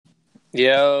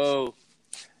Yo,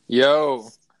 Yo,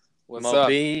 what's up?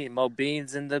 Mo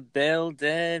Beans in the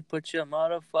building. Put your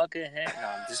motherfucking hand. No,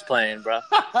 I'm just playing, bro.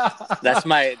 That's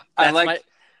my I that's like my I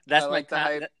that's my like the con-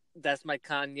 hype. that, that's my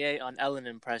Kanye on Ellen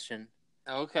impression.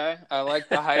 Okay, I like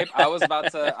the hype. I was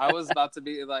about to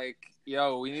be like,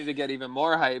 yo, we need to get even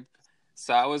more hype.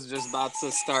 So I was just about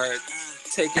to start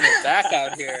taking it back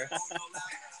out here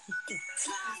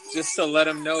just to let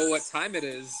him know what time it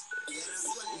is.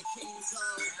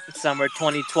 Summer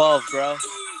 2012, bro.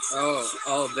 Oh,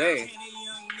 all day.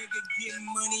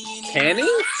 Can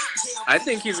he? I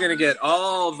think he's gonna get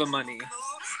all the money.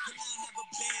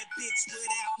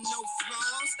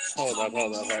 Hold up.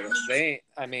 They ain't,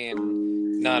 I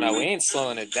mean, no, we ain't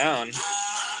slowing it down.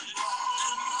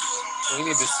 We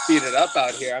need to speed it up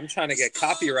out here. I'm trying to get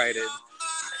copyrighted.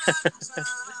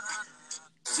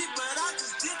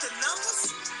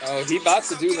 Oh, he about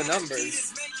to do the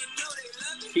numbers.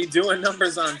 He doing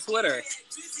numbers on Twitter.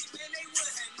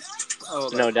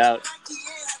 Hold No up. doubt.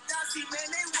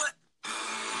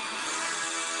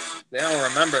 They don't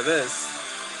remember this.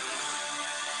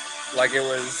 Like it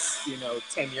was,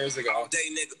 10 years ago.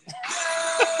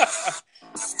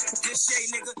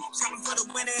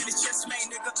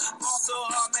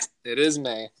 It is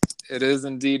May. It is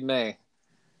indeed May.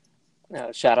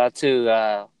 Shout out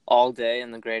to All Day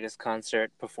and the greatest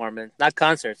concert performance. Not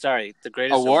concert, sorry. The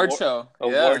greatest Award show.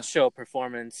 award show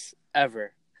performance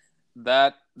ever.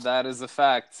 That is a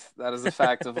fact. That is a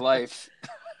fact of life.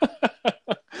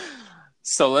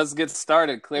 So let's get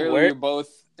started. Clearly, you're both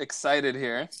excited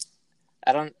here.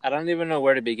 I don't even know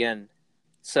where to begin.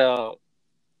 So,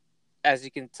 as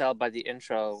you can tell by the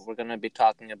intro, we're gonna be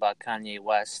talking about Kanye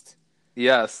West.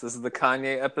 Yes, this is the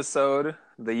Kanye episode,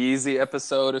 the Yeezy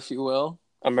episode, if you will.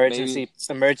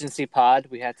 Emergency pod.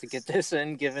 We had to get this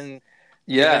in, given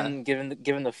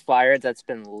the fire that's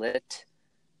been lit.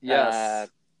 Yes.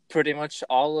 Pretty much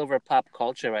all over pop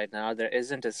culture right now. There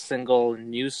isn't a single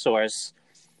news source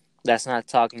that's not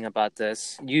talking about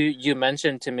this. You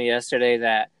mentioned to me yesterday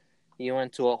that you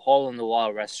went to a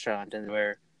hole-in-the-wall restaurant and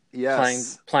were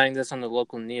playing this on the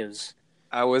local news.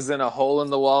 I was in a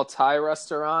hole-in-the-wall Thai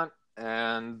restaurant,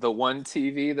 and the one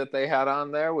TV that they had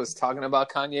on there was talking about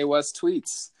Kanye West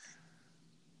tweets.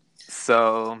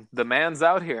 So the man's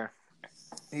out here.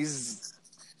 He's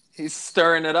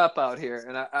stirring it up out here,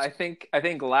 and I think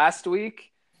last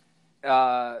week,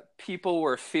 people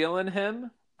were feeling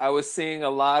him. I was seeing a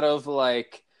lot of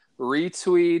like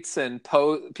retweets and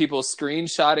people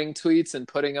screenshotting tweets and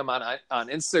putting them on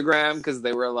Instagram because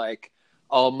they were like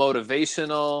all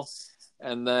motivational.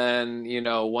 And then,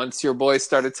 once your boy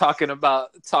started talking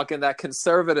that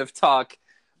conservative talk,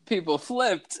 people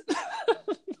flipped.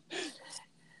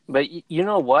 But you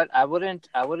know what? I wouldn't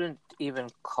even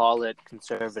call it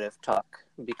conservative talk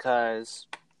because...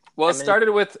 Well, it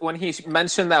started with when he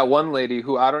mentioned that one lady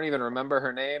who I don't even remember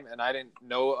her name, and I didn't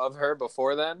know of her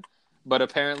before then. But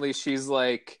apparently she's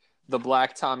like the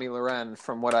Black Tommy Loren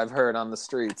from what I've heard on the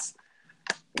streets.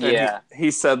 And yeah.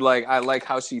 He said, like, I like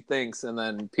how she thinks. And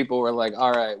then people were like,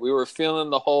 all right, we were feeling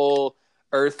the whole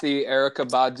earthy Erykah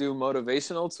Badu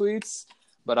motivational tweets,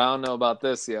 but I don't know about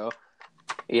this, yo.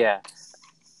 Yeah.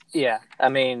 Yeah. I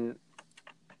mean,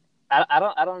 I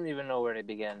don't even know where to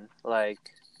begin. Like,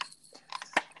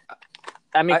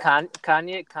 I mean,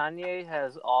 Kanye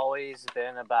has always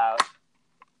been about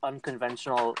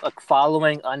unconventional, like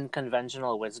following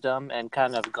unconventional wisdom and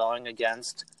kind of going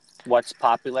against what's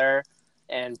popular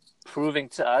and proving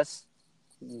to us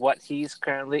what he's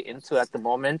currently into at the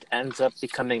moment ends up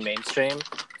becoming mainstream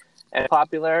and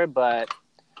popular. But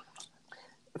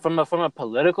from a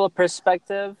political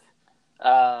perspective,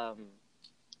 I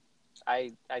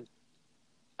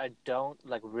don't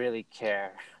like really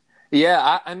care.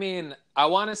 Yeah, I mean, I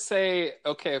want to say,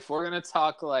 okay, if we're going to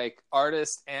talk like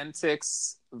artist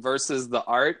antics versus the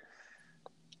art,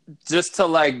 just to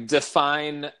like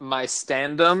define my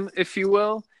standum, if you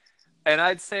will. And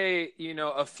I'd say,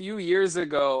 a few years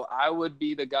ago, I would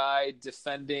be the guy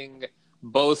defending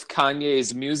both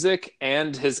Kanye's music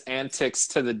and his antics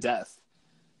to the death.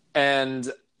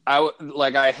 And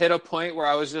I hit a point where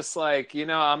I was just like,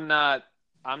 I'm not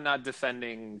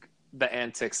defending the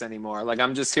antics anymore. Like,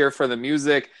 I'm just here for the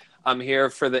music. I'm here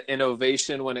for the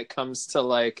innovation when it comes to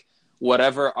like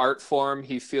whatever art form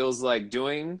he feels like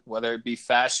doing, whether it be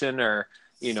fashion or,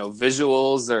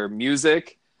 visuals or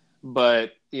music.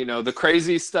 But, the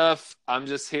crazy stuff, I'm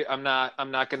just here. I'm not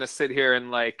going to sit here and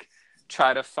like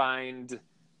try to find,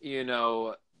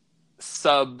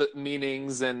 sub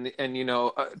meanings and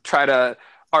try to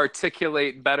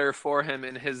articulate better for him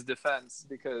in his defense,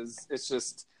 because it's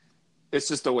just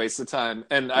a waste of time.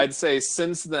 And I'd say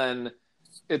since then,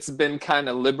 it's been kind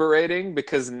of liberating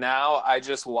because now I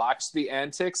just watch the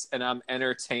antics and I'm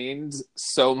entertained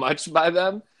so much by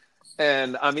them.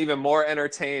 And I'm even more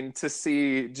entertained to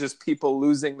see just people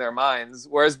losing their minds.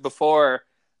 Whereas before,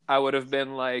 I would have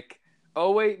been like,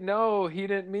 oh, wait, no, he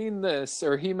didn't mean this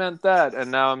or he meant that.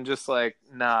 And now I'm just like,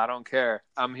 nah, I don't care.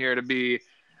 I'm here to be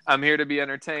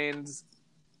entertained.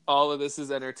 All of this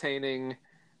is entertaining.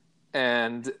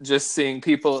 And just seeing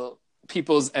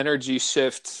people's energy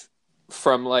shift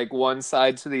from like one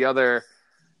side to the other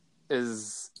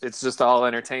it's just all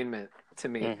entertainment to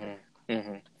me. Mm-hmm.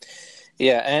 Mm-hmm.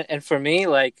 Yeah, and for me,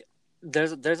 like,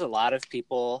 there's a lot of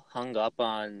people hung up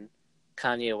on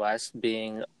Kanye West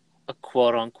being a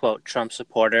quote unquote Trump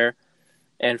supporter,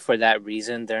 and for that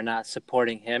reason, they're not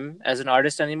supporting him as an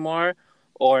artist anymore.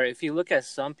 Or if you look at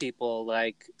some people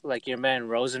like your man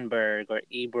Rosenberg or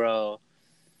Ebro,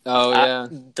 Oh yeah,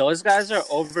 those guys are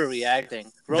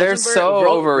overreacting. they're so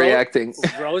overreacting.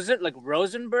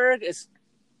 Rosenberg is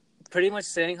pretty much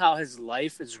saying how his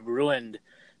life is ruined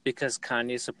because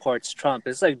Kanye supports Trump.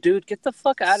 It's like, dude, get the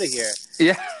fuck out of here.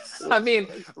 Yeah. I mean,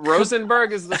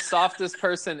 Rosenberg is the softest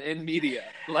person in media.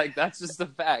 Like, that's just a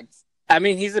fact. I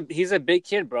mean, he's a big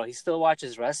kid, bro. He still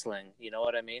watches wrestling. You know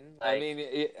what I mean?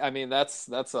 Like... I mean that's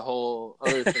a whole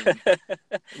other thing.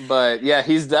 But yeah,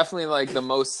 he's definitely like the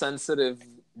most sensitive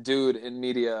dude in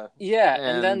media. Yeah,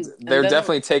 and they're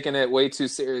definitely taking it way too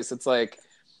serious. It's like,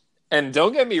 and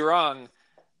don't get me wrong,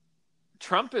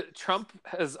 Trump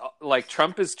is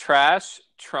trash.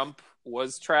 Trump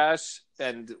was trash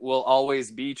and will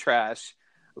always be trash.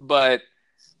 But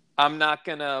I'm not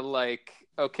gonna like,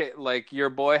 okay, like your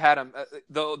boy had him.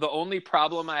 The only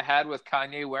problem I had with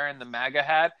Kanye wearing the MAGA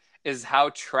hat is how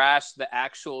trash the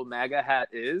actual MAGA hat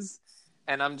is.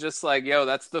 And I'm just like, yo,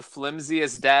 that's the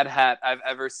flimsiest dad hat I've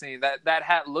ever seen. That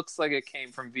hat looks like it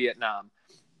came from Vietnam.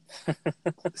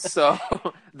 So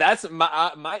that's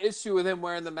my issue with him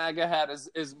wearing the MAGA hat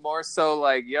is more so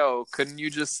like, yo, couldn't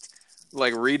you just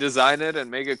like redesign it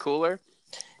and make it cooler?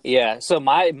 Yeah. So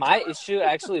my issue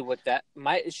actually with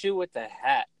the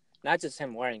hat, not just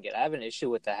him wearing it. I have an issue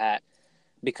with the hat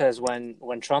because when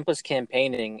Trump was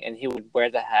campaigning and he would wear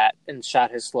the hat and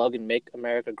shout his slogan, "Make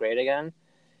America Great Again,"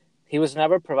 he was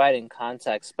never providing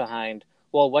context behind,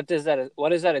 well, what does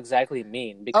that exactly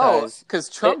mean? Because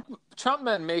Trump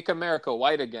meant "Make America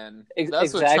White Again."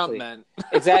 That's exactly what Trump meant.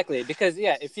 Exactly, because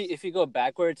yeah, if you go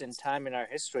backwards in time in our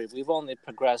history, we've only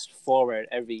progressed forward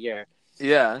every year.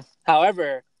 Yeah.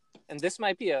 However, and this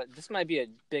might be a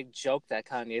big joke that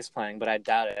Kanye is playing, but I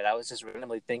doubt it. I was just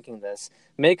randomly thinking this.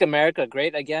 "Make America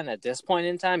Great Again" at this point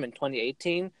in time in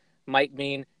 2018 might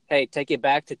mean, hey, take it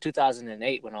back to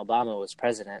 2008 when Obama was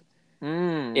president.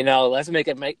 You know, let's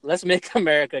make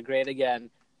America great again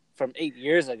from 8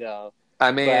 years ago.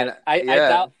 I mean, but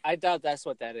I doubt that's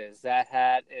what that is. That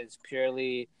hat is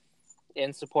purely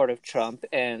in support of Trump,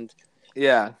 and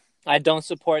yeah, I don't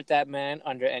support that man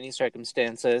under any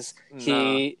circumstances. No.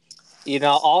 He, you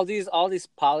know, all these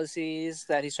policies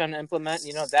that he's trying to implement,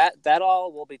 you know, that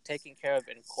all will be taken care of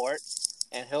in court,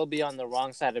 and he'll be on the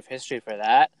wrong side of history for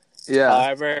that. Yeah.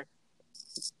 However,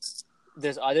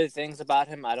 there's other things about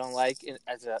him I don't like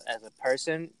as a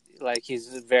person. Like he's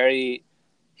very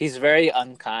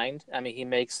unkind. I mean, he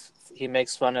makes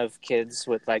fun of kids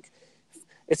with like,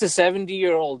 it's a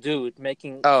 70-year-old dude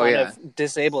making fun of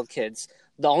disabled kids.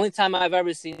 The only time I've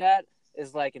ever seen that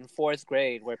is like in 4th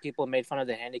grade where people made fun of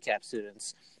the handicapped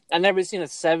students. I've never seen a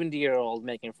 70-year-old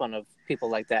making fun of people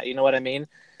like that. You know what I mean?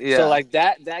 Yeah. So like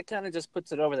that kind of just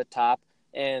puts it over the top.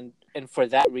 And for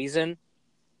that reason,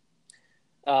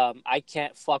 I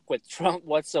can't fuck with Trump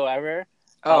whatsoever.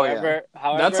 However,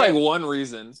 that's like one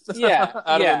reason. Yeah,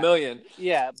 out of a million.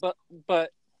 Yeah,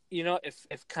 but you know,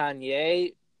 if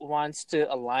Kanye wants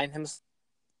to align himself,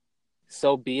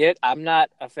 so be it. I'm not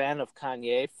a fan of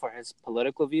Kanye for his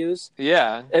political views.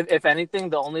 Yeah. If anything,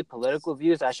 the only political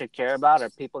views I should care about are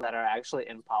people that are actually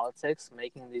in politics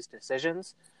making these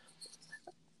decisions.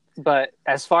 But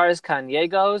as far as Kanye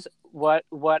goes,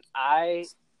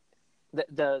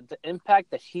 the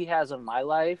impact that he has on my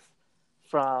life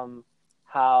from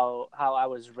how I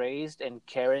was raised and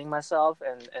carrying myself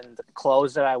and the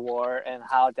clothes that I wore and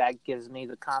how that gives me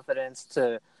the confidence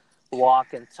to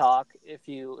walk and talk, if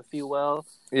you will.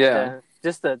 Yeah. And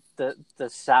just the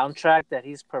soundtrack that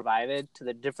he's provided to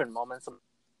the different moments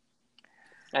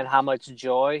and how much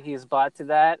joy he's brought to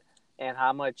that and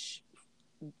how much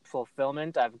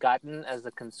fulfillment I've gotten as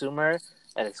a consumer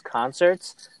at his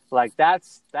concerts. Like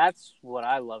that's what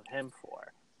I love him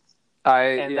for.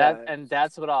 And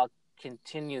that's what I'll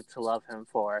continue to love him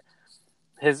for.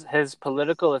 His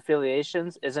political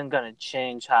affiliations isn't going to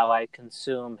change how I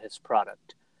consume his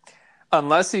product.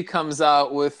 Unless he comes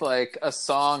out with like a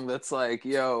song that's like,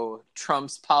 "Yo,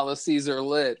 Trump's policies are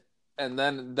lit," and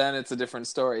then it's a different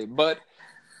story. But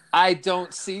I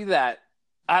don't see that.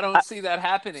 I don't I, see that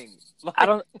happening. I Like,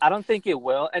 don't I don't think it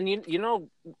will. And you know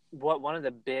what? One of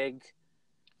the big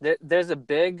there's a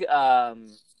big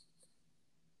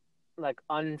like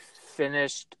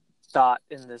unfinished thought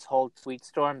in this whole tweet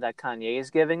storm that Kanye is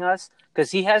giving us,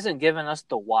 because he hasn't given us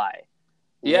the why.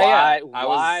 yeah.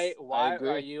 I Why are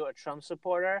agree you a Trump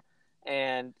supporter?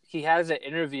 And he has an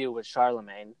interview with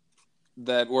Charlemagne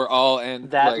that we're all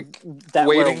and that like we're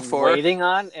waiting for. waiting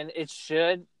on, and it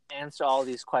should answer all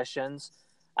these questions.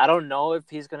 I don't know if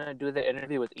he's gonna do the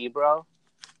interview with Ebro,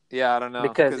 Yeah, I don't know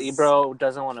because because Ebro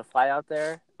doesn't want to fly out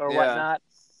there or yeah, whatnot.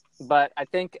 But I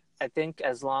think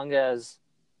as long as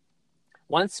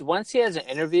once he has an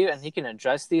interview and he can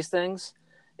address these things,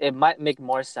 it might make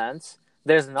more sense.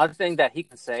 There's nothing that he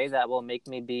can say that will make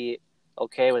me be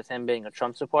okay with him being a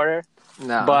Trump supporter.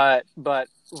 no. But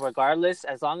regardless,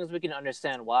 as long as we can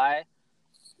understand why,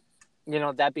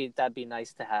 that'd be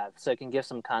nice to have, so it can give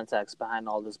some context behind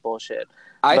all this bullshit.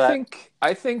 But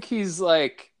I think he's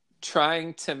like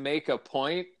trying to make a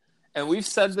point, and we've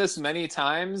said this many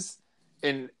times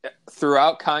in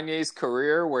throughout Kanye's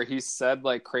career where he's said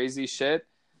like crazy shit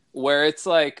where it's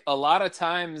like a lot of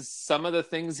times some of the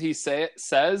things he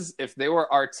says if they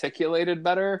were articulated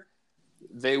better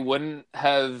they wouldn't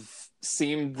have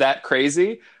seemed that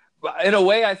crazy. But in a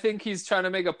way I think he's trying to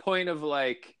make a point of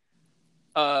like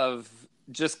of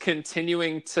just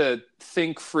continuing to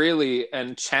think freely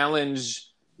and challenge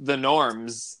the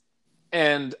norms.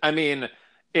 And I mean,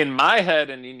 in my head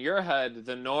and in your head,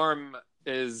 the norm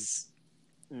is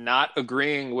not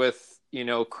agreeing with,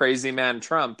 crazy man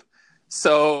Trump.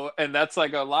 So, and that's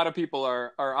like a lot of people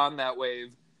are on that wave,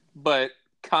 but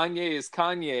Kanye is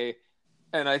Kanye.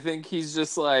 And I think he's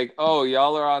just like, oh,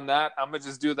 y'all are on that. I'm going to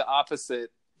just do the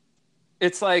opposite.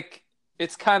 It's like,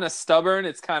 it's kind of stubborn.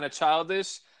 It's kind of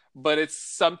childish, but it's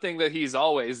something that he's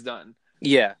always done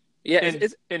yeah, yeah,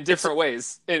 in different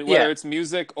ways, yeah, whether it's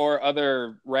music or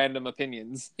other random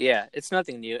opinions. yeah. It's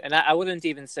nothing new, and I wouldn't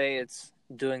even say it's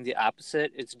doing the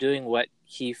opposite. It's doing what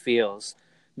he feels,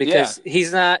 Yeah. because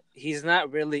he's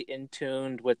not really in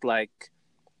tune with, like,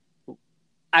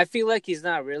 I feel like he's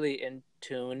not really in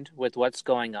tune with what's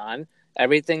going on.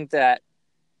 Everything that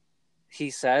he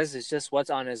says is just what's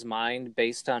on his mind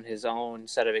based on his own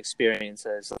set of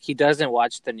experiences. He doesn't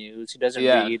watch the news. He doesn't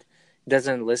Yeah. read. He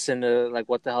doesn't listen to, like,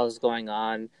 what the hell is going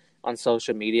on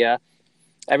social media.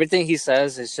 Everything he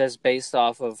says is just based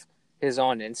off of his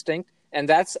own instinct, and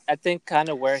that's, I think, kind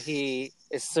of where he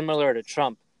is similar to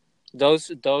Trump.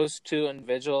 Those two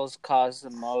individuals cause the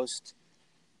most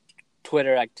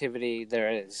Twitter activity there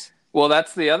is. Well,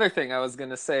 that's the other thing I was going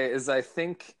to say is I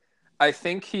think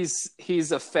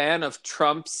he's a fan of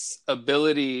Trump's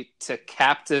ability to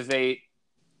captivate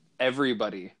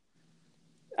everybody.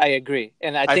 I agree,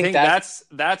 and I I think think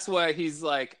that's why he's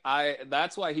like I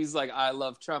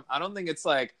love Trump. I don't think it's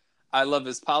like I love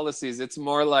his policies. It's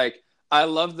more like I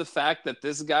love the fact that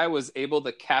this guy was able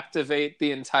to captivate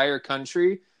the entire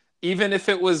country, even if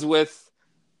it was with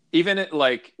even it,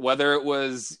 like whether it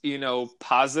was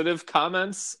positive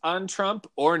comments on Trump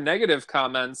or negative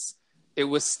comments, it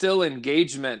was still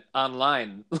engagement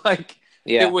online. Like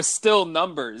it yeah, was still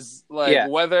numbers. Like yeah,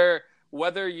 whether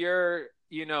you're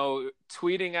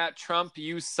tweeting at Trump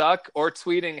you suck or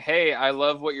tweeting hey I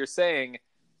love what you're saying,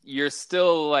 you're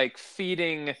still like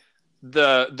feeding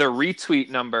the retweet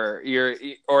number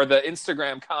or the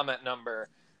Instagram comment number.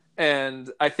 And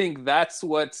I think that's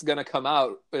what's going to come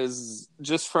out is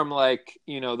just from like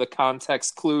the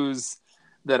context clues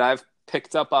that I've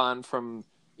picked up on from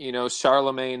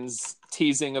Charlemagne's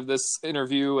teasing of this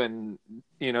interview and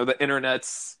the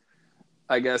internet's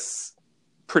I guess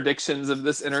predictions of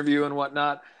this interview and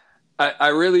whatnot. I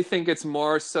really think it's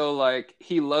more so like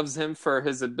he loves him for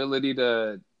his ability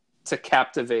to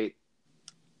captivate.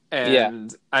 yeah.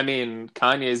 And I mean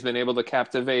Kanye's been able to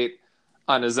captivate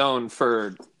on his own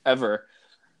forever.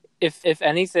 If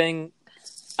anything,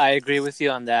 I agree with you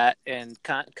on that. And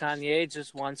Kanye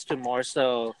just wants to more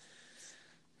so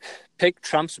pick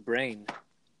Trump's brain.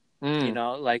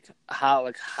 Mm. Like how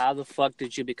the fuck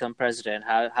did you become president?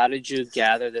 How did you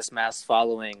gather this mass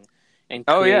following and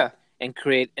Oh create yeah. and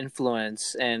create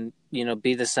influence and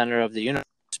be the center of the universe?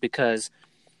 Because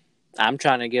I'm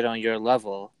trying to get on your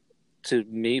level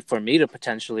for me to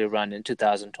potentially run in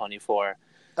 2024.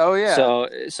 Oh yeah.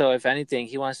 So if anything,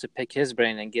 he wants to pick his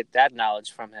brain and get that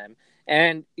knowledge from him.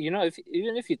 And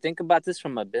if you think about this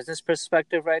from a business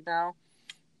perspective right now,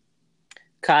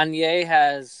 Kanye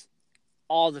has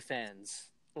all the fans.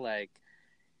 Like,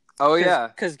 Oh yeah,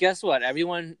 Because guess what?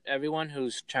 Everyone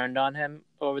who's turned on him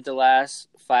over the last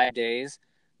 5 days,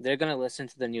 they're gonna listen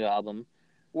to the new album.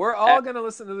 we're Uh, all gonna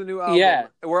listen to the new album. yeah,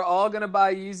 We're all gonna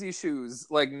buy Yeezy shoes.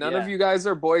 Like none of yeah, you guys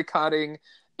are boycotting.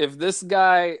 If this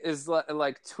guy is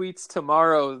like tweets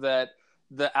tomorrow that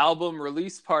the album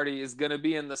release party is gonna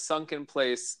be in the Sunken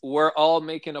Place, we're all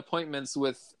making appointments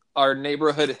with our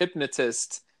neighborhood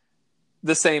hypnotist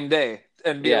the same day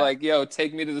and be yeah, like, "Yo,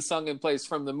 take me to the Sunken Place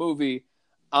from the movie.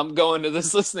 I'm going to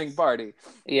this listening party."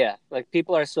 yeah. Like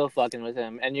people are still fucking with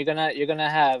him, and you're gonna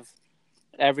have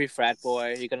every frat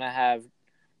boy. You're gonna have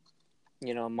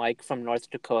Mike from North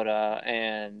Dakota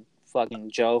and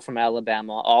fucking Joe from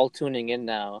Alabama all tuning in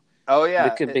now Oh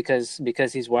yeah,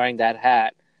 because he's wearing that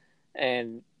hat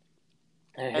and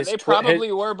and his they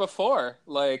probably were before.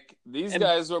 Like these and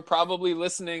guys were probably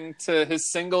listening to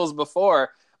his singles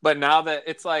before, but now that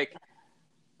it's like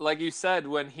you said,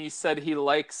 when he said he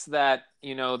likes that,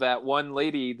 that one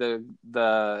lady,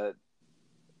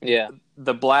 yeah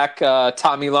the black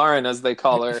Tommy Lauren as they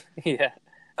call her. yeah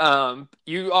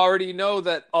You already know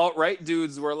that alt-right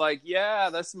dudes were like, yeah,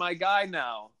 that's my guy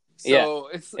now. yeah So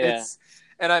yeah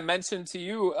and I mentioned to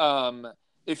you,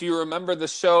 if you remember the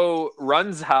show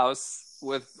Run's House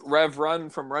with Rev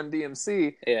Run from Run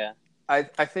DMC, yeah I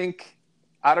think,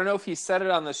 I don't know if he said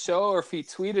it on the show or if he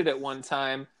tweeted it one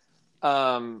time.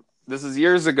 This is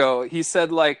years ago. He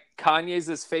said like Kanye's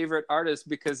his favorite artist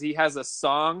because he has a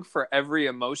song for every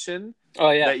emotion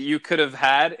oh yeah that you could have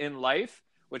had in life,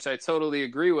 which I totally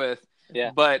agree with.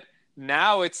 yeah But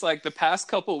now it's like the past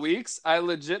couple weeks, I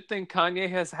legit think Kanye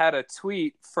has had a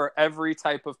tweet for every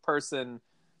type of person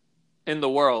in the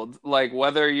world. Like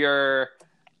whether you're,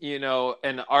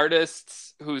 an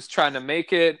artist who's trying to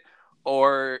make it,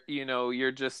 or,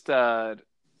 you're just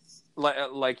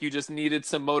like you just needed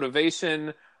some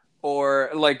motivation, or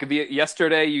like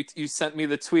yesterday you sent me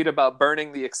the tweet about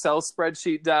burning the Excel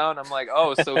spreadsheet down. I'm like,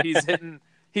 oh, so he's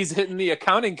hitting the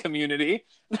accounting community.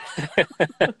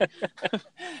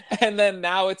 And then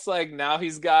now it's like, now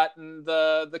he's gotten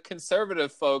the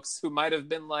conservative folks who might have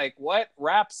been like, what,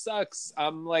 rap sucks,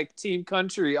 I'm like team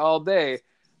country all day,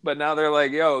 but now they're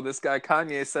like, yo, this guy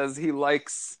Kanye says he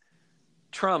likes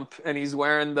Trump and he's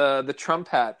wearing the Trump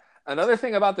hat. Another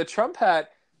thing about the Trump hat,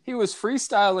 he was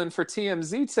freestyling for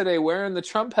TMZ today wearing the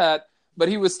Trump hat, but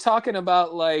he was talking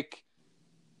about like,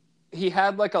 he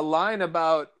had like a line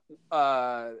about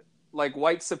like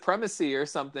white supremacy or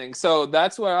something. So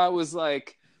that's where I was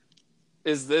like,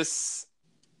 is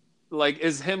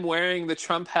him wearing the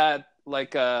Trump hat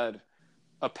like a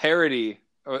parody,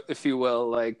 or if you will,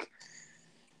 like,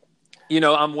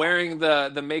 I'm wearing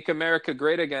the Make America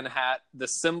Great Again hat, the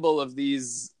symbol of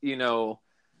these,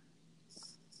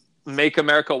 Make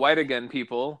America White Again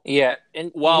people, yeah and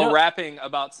while rapping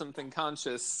about something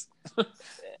conscious.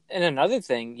 and another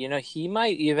thing, he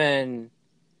might even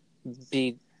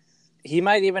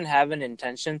have an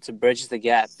intention to bridge the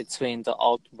gap between the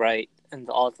alt right and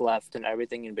the alt left and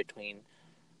everything in between.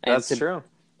 And That's true.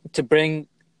 To bring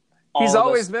He's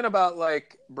always been about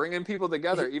like bringing people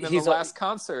together. Even the last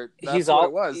concert, that's what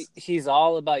it was. He's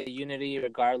all about unity,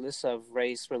 regardless of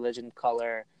race, religion,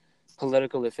 color,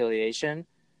 political affiliation.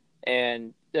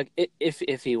 And like,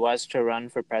 if he was to run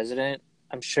for president,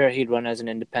 I'm sure he'd run as an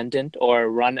independent or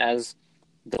run as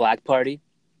the Black Party.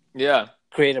 Yeah,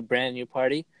 create a brand new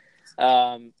party.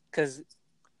 Because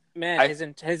his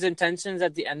intentions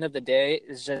at the end of the day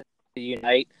is just to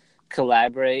unite,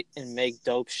 collaborate, and make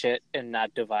dope shit and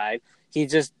not divide. He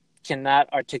just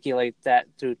cannot articulate that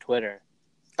through Twitter.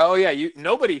 Oh yeah,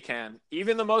 nobody can.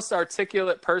 Even the most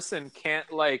articulate person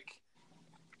can't, like,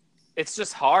 it's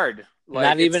just hard.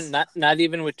 Like, not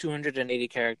even with 280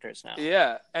 characters now.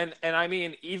 Yeah, and I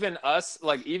mean, even us,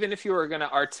 like, even if you were gonna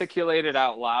articulate it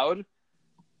out loud,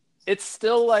 it's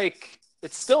still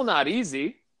not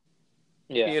easy.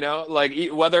 Yeah, like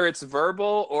whether it's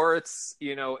verbal or it's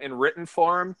in written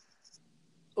form,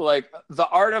 like the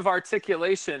art of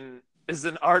articulation is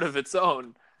an art of its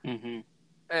own. mm-hmm.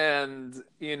 And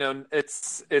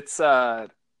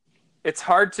it's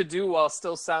hard to do while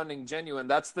still sounding genuine.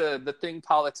 That's the thing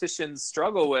politicians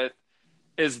struggle with,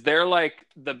 is they're like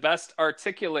the best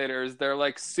articulators. They're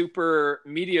like super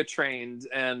media trained,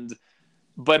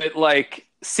 but it, like,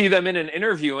 see them in an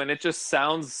interview and it just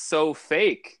sounds so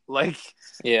fake. Like,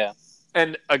 yeah.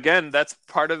 And again, that's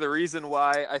part of the reason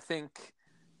why I think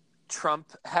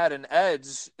Trump had an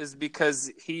edge, is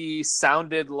because he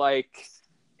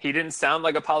didn't sound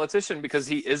like a politician, because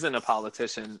he isn't a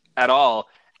politician at all.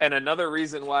 And another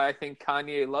reason why I think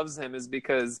Kanye loves him is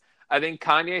because I think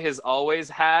Kanye has always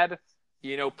had,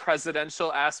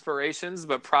 presidential aspirations,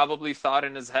 but probably thought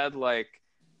in his head, like,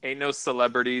 ain't no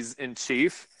celebrities in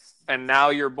chief, and now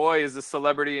your boy is a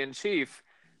celebrity in chief.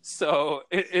 So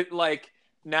it like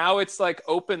now it's like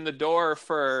open the door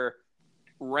for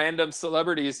random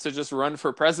celebrities to just run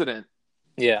for president.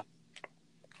 Yeah.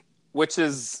 Which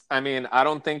is, I mean, I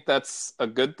don't think that's a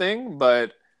good thing,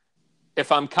 but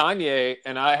if I'm Kanye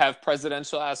and I have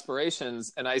presidential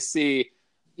aspirations and I see,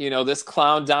 this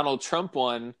clown Donald Trump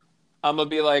one, I'm going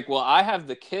to be like, well, I have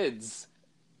the kids.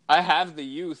 I have the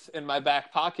youth in my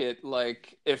back pocket.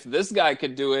 Like, if this guy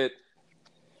could do it,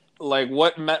 like,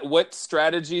 what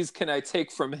strategies can I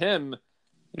take from him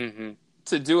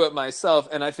to do it myself?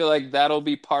 And I feel like that'll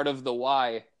be part of the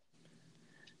why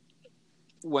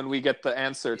when we get the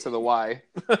answer to the why.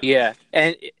 Yeah.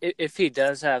 And if he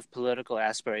does have political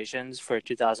aspirations for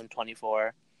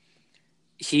 2024,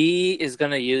 he is going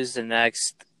to use the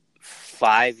next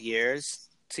 5 years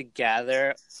to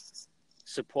gather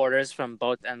supporters from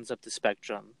both ends of the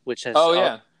spectrum, which is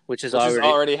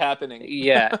already happening.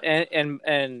 Yeah.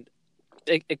 And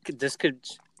this could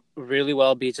really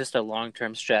well be just a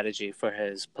long-term strategy for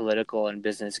his political and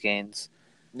business gains.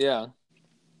 Yeah.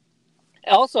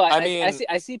 Also, I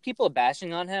see people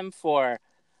bashing on him for,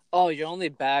 oh, you're only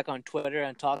back on Twitter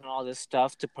and talking all this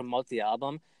stuff to promote the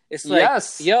album. It's like,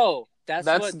 yes. Yo,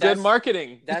 that's good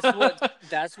marketing.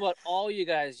 That's what all you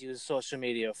guys use social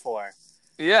media for.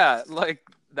 Yeah, like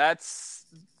that's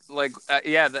like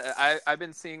I've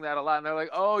been seeing that a lot, and they're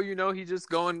like, oh,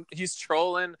 he's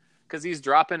trolling because he's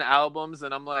dropping albums,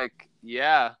 and I'm like,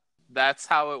 yeah. That's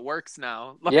how it works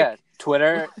now. Like, yeah,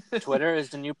 Twitter is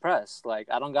the new press. Like,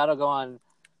 I don't gotta go on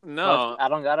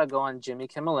Jimmy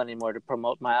Kimmel anymore to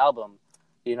promote my album.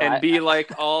 And be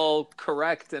like all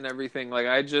correct and everything. Like,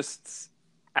 I just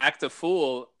act a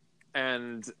fool,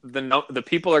 and the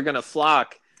people are gonna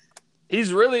flock.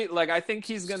 He's really like, I think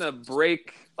he's gonna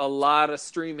break a lot of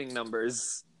streaming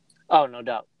numbers. Oh, no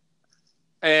doubt.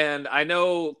 And I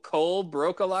know Cole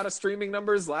broke a lot of streaming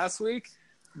numbers last week.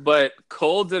 But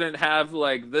Cole didn't have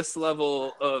like this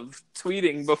level of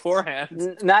tweeting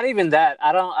beforehand. Not even that.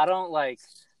 I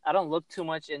don't look too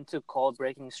much into Cole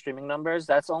breaking streaming numbers.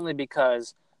 That's only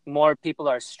because more and more people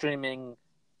are streaming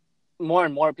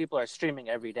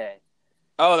every day.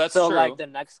 Oh, that's true. So like the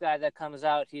next guy that comes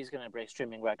out, he's gonna break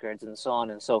streaming records and so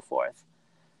on and so forth.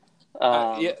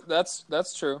 Yeah, that's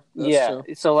true. That's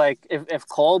true. So like if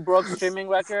Cole broke streaming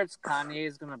records, Kanye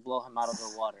is gonna blow him out of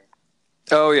the water.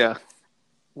 Oh yeah.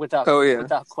 Without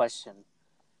question.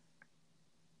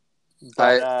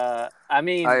 But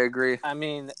I agree. I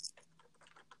mean,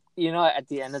 at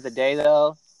the end of the day,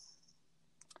 though,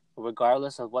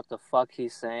 regardless of what the fuck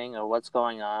he's saying or what's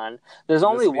going on, there's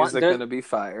only one. Music's gonna be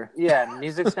fire. Yeah,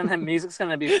 music's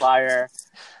gonna be fire.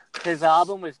 His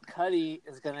album with Cudi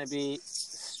is gonna be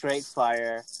straight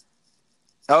fire.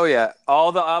 Oh yeah,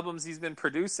 all the albums he's been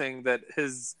producing that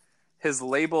his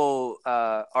label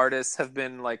artists have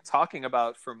been like talking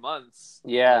about for months.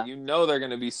 Yeah, they're going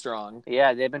to be strong.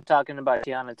 Yeah, they've been talking about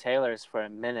Tiana Taylor's for a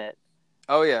minute.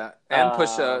 Oh yeah, and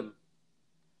Pusha.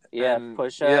 Yeah,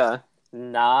 Pusha. Yeah,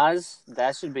 Nas.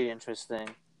 That should be interesting.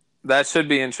 That should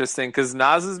be interesting because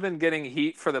Nas has been getting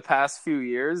heat for the past few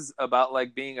years about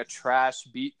like being a trash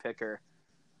beat picker.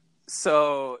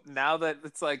 So now that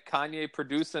it's like Kanye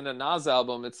producing a Nas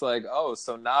album, it's like, oh,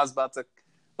 so Nas about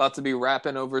to be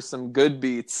rapping over some good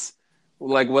beats,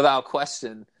 like without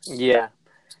question. Yeah,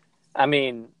 I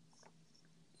mean,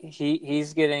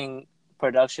 he's getting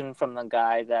production from the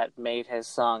guy that made his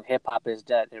song "Hip Hop Is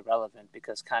Dead" irrelevant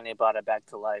because Kanye brought it back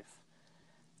to life.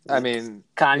 I mean,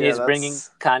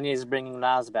 Kanye's bringing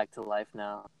Nas back to life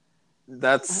now.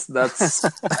 That's you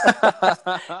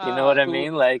know what I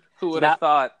mean? Like, who would have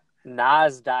thought?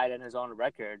 Nas died on his own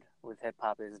record with "Hip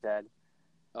Hop Is Dead."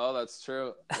 Oh, that's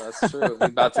true. That's true. He's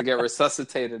about to get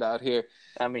resuscitated out here.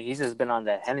 I mean, he's just been on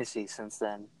that Hennessy since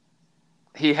then.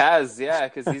 He has, yeah,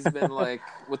 because he's been like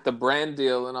with the brand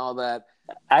deal and all that.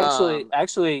 Actually,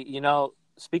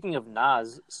 speaking of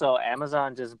Nas, so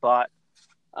Amazon just bought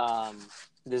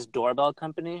this doorbell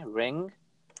company, Ring,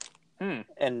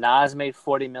 and Nas made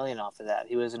 $40 million off of that.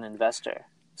 He was an investor,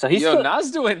 so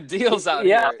Nas doing deals out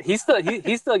here. Yeah, he's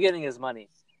still getting his money.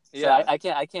 So yeah, I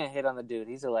can't hate on the dude.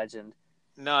 He's a legend.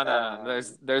 No.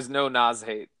 There's no Nas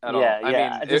hate at all.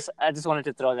 I just wanted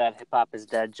to throw that "Hip Hop Is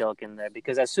Dead" joke in there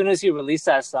because as soon as he released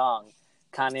that song,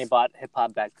 Kanye brought hip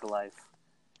hop back to life.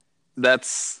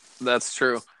 That's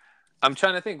true. I'm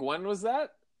trying to think, when was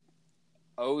that?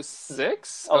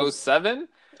 06? 07?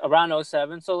 Around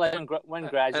 07. So like when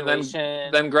Graduation.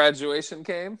 And then Graduation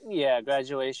came? Yeah,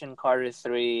 Graduation, Carter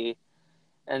 3.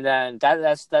 And then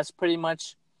that's pretty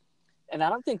much. And I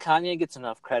don't think Kanye gets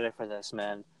enough credit for this,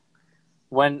 man.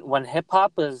 When hip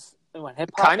hop was when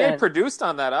hip hop Kanye produced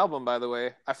on that album, by the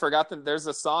way. I forgot that there's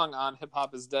a song on Hip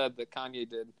Hop Is Dead that Kanye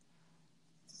did.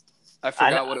 I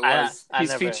forgot what it was.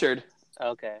 He's featured.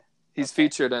 Okay. He's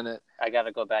featured in it. I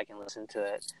gotta go back and listen to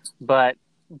it. But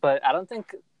I don't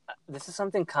think this is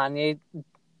something Kanye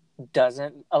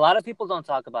doesn't. A lot of people don't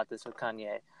talk about this with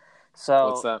Kanye. So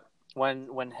what's that?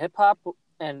 When hip hop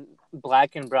and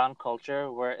black and brown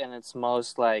culture were in its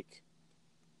most, like,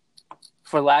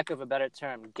 for lack of a better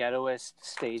term, ghettoist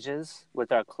stages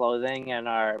with our clothing and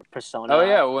our persona. Oh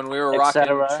yeah, when we were rocking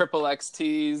triple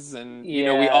XTs and you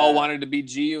know we all wanted to be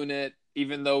G Unit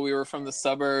even though we were from the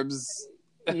suburbs.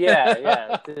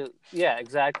 Yeah,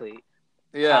 exactly.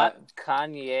 Yeah,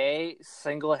 Kanye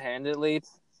single-handedly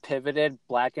pivoted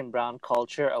black and brown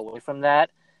culture away from that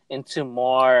into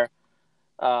more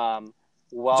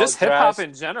just hip hop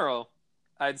in general.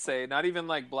 I'd say not even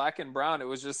like black and brown. It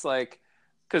was just like,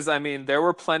 because I mean there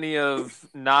were plenty of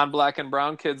non-black and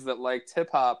brown kids that liked hip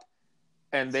hop,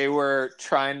 and they were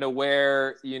trying to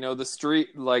wear the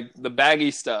street, like the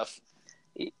baggy stuff.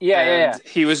 Yeah.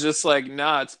 He was just like,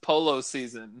 nah, it's polo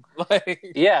season.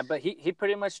 Like, yeah, but he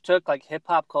pretty much took like hip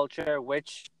hop culture,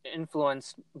 which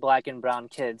influenced black and brown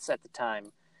kids at the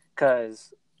time,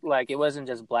 because like it wasn't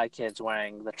just black kids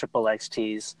wearing the triple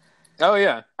XTs. Oh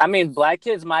yeah, I mean, black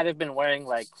kids might have been wearing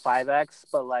like 5X,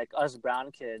 but like us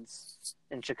brown kids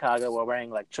in Chicago were wearing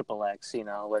like triple X,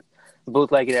 with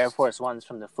bootlegged Air Force Ones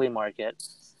from the flea market.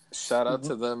 Shout out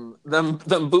to them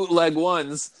bootleg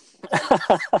ones.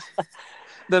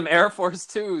 Them Air Force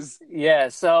 2s. Yeah,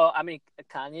 so I mean,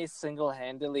 Kanye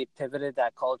single-handedly pivoted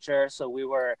that culture. So we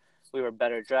were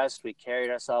better dressed, we carried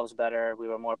ourselves better, we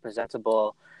were more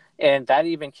presentable, and that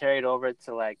even carried over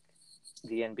to like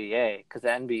the NBA, because the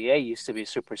NBA used to be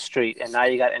super street, and now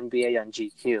you got NBA on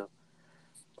GQ.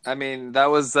 I mean, that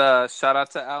was shout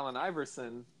out to Allen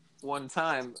Iverson one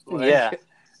time. Yeah.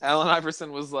 Allen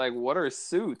Iverson was like, what are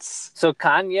suits? So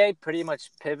Kanye pretty much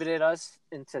pivoted us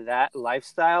into that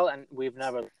lifestyle, and we've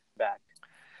never looked back.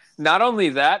 Not only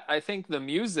that, I think the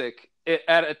music,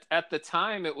 at the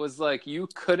time, it was like you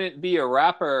couldn't be a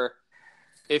rapper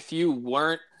if you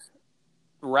weren't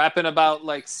rapping about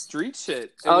like street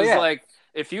shit. It was like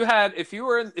if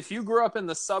you grew up in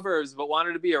the suburbs but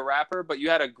wanted to be a rapper, but you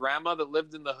had a grandma that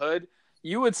lived in the hood,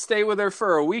 you would stay with her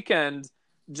for a weekend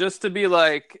just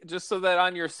so that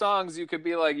on your songs you could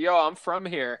be like, yo, I'm from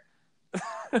here.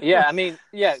 Yeah, I mean,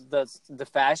 yeah, the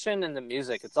fashion and the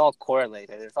music, it's all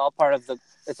correlated. It's all part of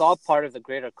the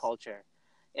greater culture.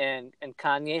 And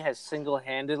Kanye has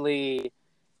single-handedly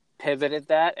pivoted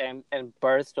that and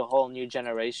birthed a whole new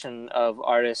generation of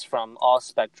artists from all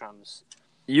spectrums.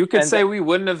 You could say we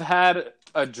wouldn't have had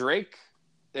a Drake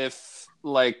if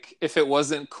it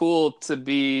wasn't cool to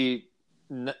be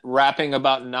rapping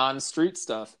about non-street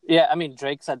stuff. Yeah, I mean,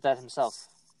 Drake said that himself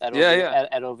at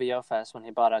OVO Fest when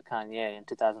he brought out Kanye in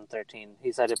 2013.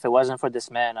 He said, if it wasn't for this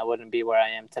man, I wouldn't be where I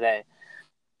am today.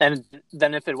 And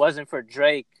then if it wasn't for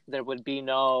Drake, there would be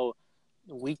no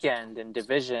Weeknd and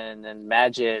Division and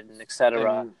Majid and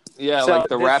etc. Yeah, so like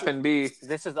the Rap and B.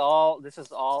 This is all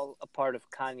a part of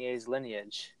Kanye's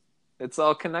lineage. It's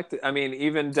all connected. I mean,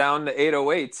 even down to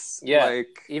 808s. Yeah,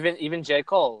 like even J.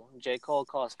 Cole. J. Cole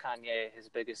calls Kanye his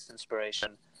biggest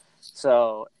inspiration.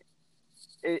 So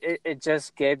it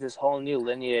just gave this whole new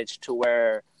lineage to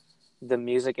where the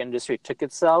music industry took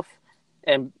itself.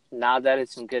 And now that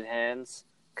it's in good hands,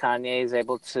 Kanye is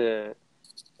able to...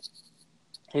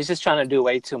 He's just trying to do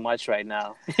way too much right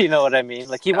now. You know what I mean?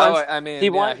 Like he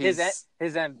wants...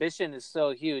 his ambition is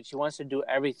so huge. He wants to do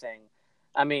everything.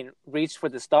 I mean, reach for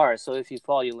the stars. So if you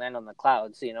fall, you land on the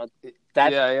clouds. You know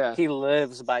that. He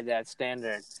lives by that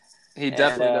standard. He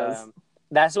definitely does.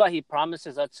 That's why he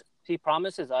promises us. He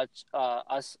promises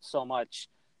us so much,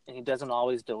 and he doesn't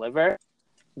always deliver.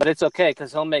 But it's okay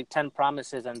because he'll make 10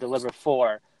 promises and deliver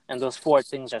 4, and those 4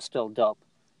 things are still dope.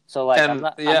 So like,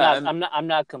 I'm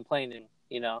not complaining.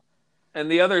 You know. And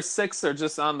the other 6 are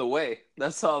just on the way.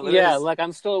 That's all. Yeah, like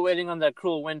I'm still waiting on that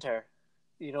Cruel Winter.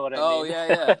 You know what I mean? Oh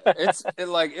yeah.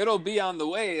 It'll be on the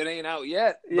way. It ain't out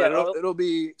yet, but it'll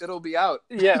be out.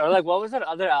 Yeah, or like what was that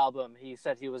other album he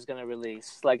said he was gonna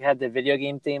release? Like had the video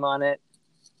game theme on it.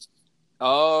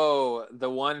 Oh, the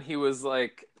one he was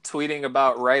like tweeting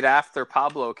about right after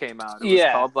Pablo came out. It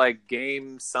was called like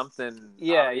Game something.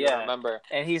 Yeah, I don't remember.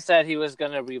 And he said he was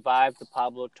gonna revive the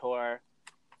Pablo tour.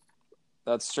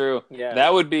 That's true. Yeah,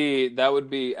 that would be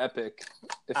epic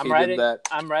if he did that.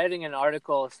 I'm writing an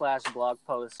article / blog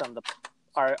post on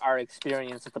our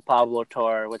experience at the Pablo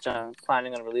tour, which I'm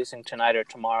planning on releasing tonight or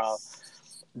tomorrow.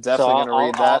 Definitely gonna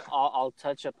read that. I'll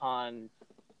touch upon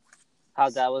how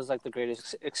that was like the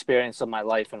greatest experience of my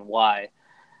life and why.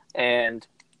 And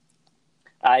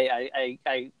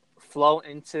I flow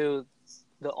into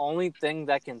the only thing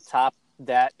that can top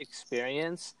that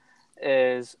experience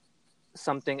is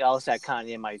something else that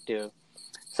Kanye might do.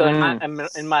 So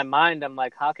in my mind, I'm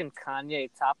like, how can Kanye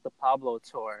top the Pablo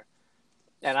tour?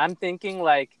 And I'm thinking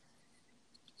like,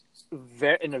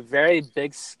 in a very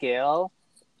big scale,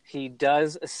 he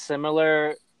does a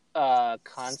similar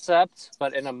concept,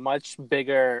 but in a much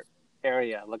bigger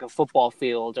area, like a football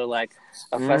field or like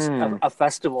a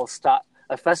festival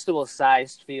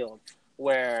sized field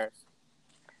where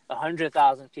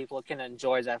 100,000 people can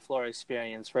enjoy that floor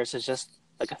experience versus just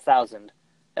like 1,000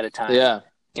 at a time. Yeah.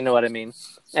 You know what I mean?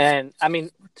 And I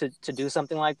mean, to do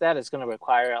something like that, it's going to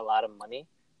require a lot of money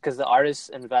because the artists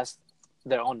invest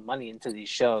their own money into these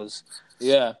shows.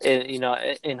 Yeah.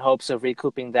 In hopes of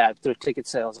recouping that through ticket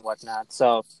sales and whatnot.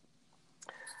 So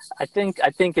I think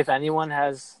if anyone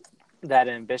has that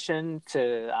ambition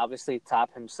to obviously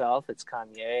top himself, it's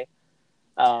Kanye.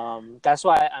 That's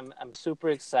why I'm super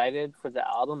excited for the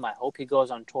album. I hope he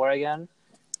goes on tour again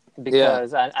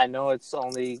because I know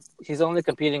he's only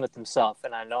competing with himself,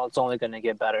 and I know it's only going to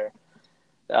get better.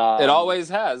 It always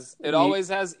has. It always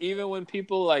has. Even when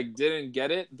people like didn't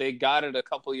get it, they got it a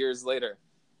couple years later.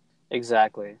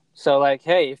 Exactly. So like,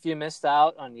 hey, if you missed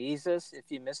out on Yeezus, if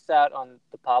you missed out on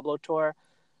the Pablo tour,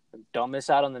 don't miss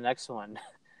out on the next one.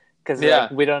 Because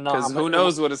we don't know. Because who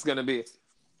knows what it's going to be.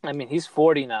 I mean, he's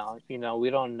 40 now. We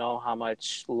don't know how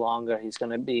much longer he's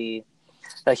going to be.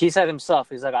 Like he said himself,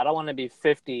 he's like, I don't want to be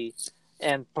 50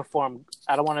 and perform.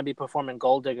 I don't want to be performing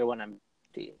Gold Digger when I'm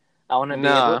 50. I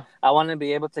want to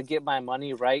be able to get my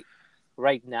money right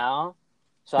now.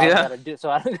 So I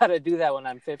don't gotta do that when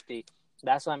I'm 50.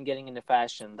 That's why I'm getting into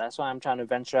fashion. That's why I'm trying to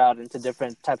venture out into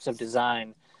different types of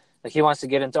design. Like he wants to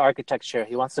get into architecture.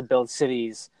 He wants to build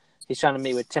cities. He's trying to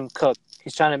meet with Tim Cook.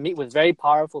 He's trying to meet with very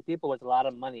powerful people with a lot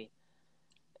of money.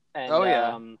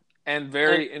 And, and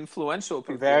very influential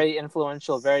people. Very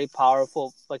influential, very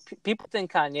powerful. Like people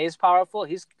think Kanye's powerful.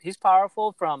 He's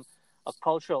powerful from a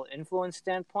cultural influence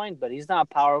standpoint, but he's not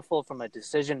powerful from a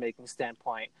decision-making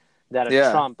standpoint that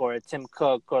a Trump or a Tim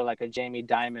Cook or like a Jamie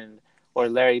Dimon or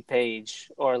Larry Page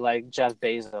or like Jeff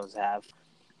Bezos have.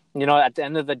 At the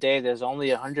end of the day, there's only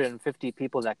 150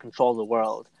 people that control the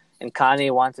world, and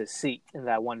Kanye wants a seat in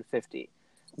that 150.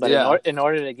 But in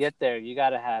order to get there, you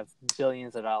got to have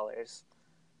billions of dollars.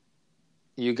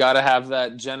 You got to have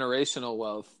that generational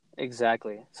wealth.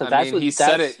 Exactly. So he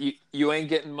said it. You ain't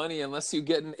getting money unless you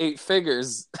get in 8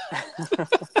 figures.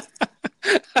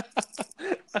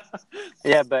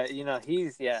 Yeah, but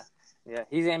he's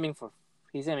aiming for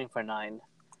 9.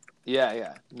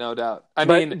 Yeah, no doubt.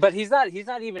 But he's not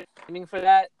even aiming for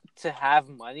that to have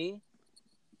money.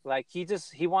 Like he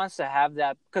wants to have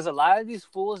that because a lot of these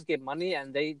fools get money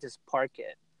and they just park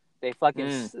it. They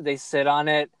fucking they sit on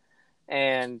it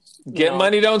and get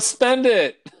money, don't spend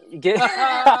it. They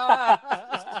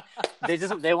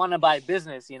want to buy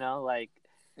business, like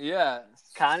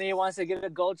Kanye wants to get a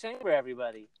gold chain for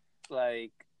everybody,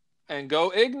 like, and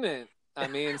go ignorant. I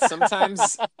mean,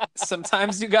 sometimes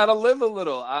you gotta live a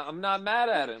little. I'm not mad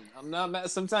at him. I'm not mad.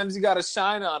 Sometimes you gotta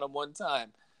shine on him one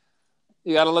time.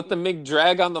 You gotta let the MIG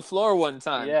drag on the floor one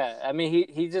time. Yeah, I mean,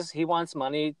 he wants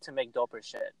money to make doper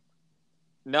shit.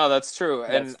 No, that's true,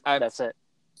 that's it.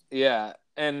 Yeah,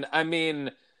 and I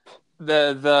mean,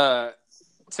 the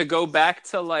to go back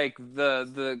to like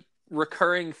the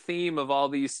recurring theme of all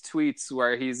these tweets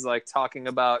where he's like talking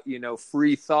about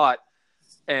free thought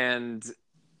and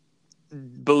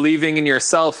believing in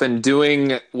yourself and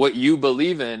doing what you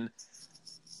believe in.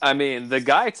 I mean, the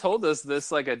guy told us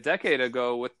this like a decade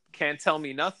ago with Can't Tell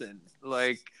Me Nothing.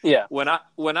 Like, when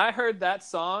I heard that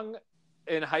song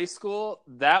in high school,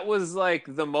 that was like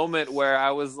the moment where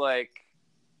I was like,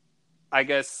 I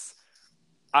guess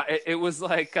it was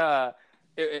like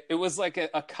it was like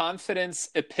a confidence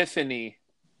epiphany,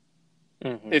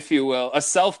 if you will, a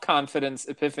self-confidence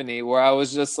epiphany where I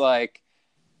was just like,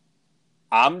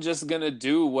 I'm just going to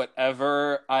do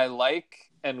whatever I like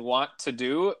and want to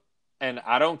do, and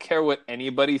I don't care what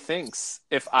anybody thinks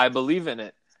if I believe in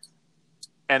it.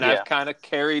 And I've kind of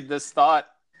carried this thought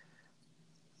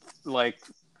like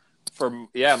for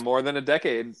more than a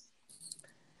decade.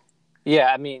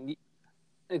 Yeah, I mean,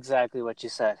 exactly what you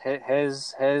said.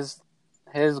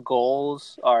 His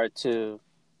goals are to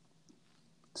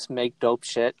just make dope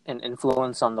shit and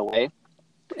influence on the way.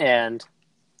 And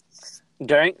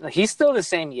he's still the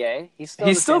same Ye. He's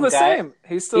still the same.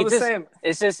 He's still the same.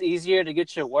 It's just easier to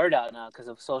get your word out now because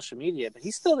of social media. But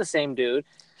he's still the same dude.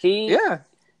 I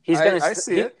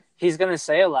see it. He's gonna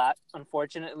say a lot.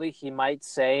 Unfortunately, he might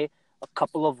say a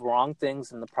couple of wrong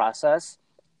things in the process,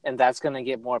 and that's gonna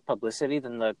get more publicity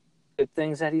than the good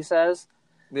things that he says.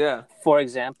 Yeah. For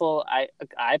example,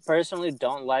 I personally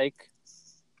don't like,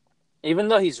 even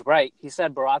though he's right, he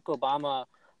said Barack Obama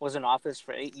was in office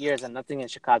for 8 years and nothing in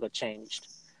Chicago changed.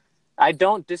 I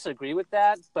don't disagree with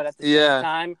that, but at the same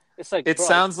time, it's like, it bro,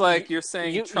 sounds like you're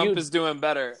saying Trump is doing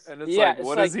better, and it's like,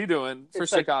 what is he doing for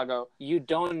Chicago? You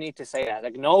don't need to say that.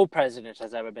 Like, no president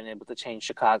has ever been able to change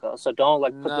Chicago, so don't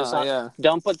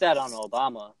don't put that on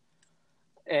Obama.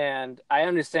 And I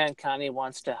understand Kanye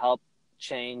wants to help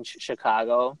change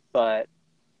Chicago, but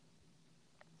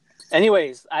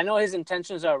anyways, I know his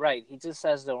intentions are right. He just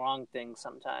says the wrong thing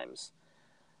sometimes.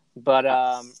 But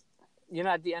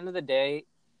at the end of the day,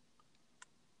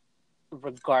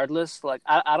 regardless, like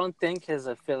I don't think his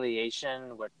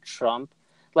affiliation with Trump,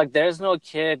 like there's no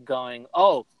kid going,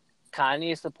 oh,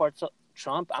 Kanye supports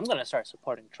Trump, I'm gonna start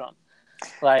supporting Trump.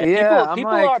 Like,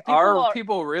 are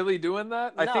people really doing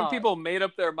that? No. I think people made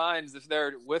up their minds if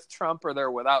they're with Trump or they're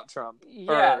without Trump,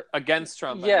 or against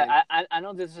Trump. Yeah, I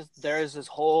know there is this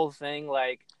whole thing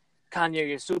like, Kanye,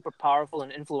 you're super powerful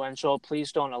and influential.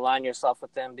 Please don't align yourself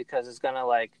with them because it's gonna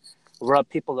like rub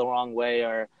people the wrong way,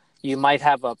 or you might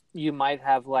have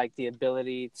like the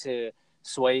ability to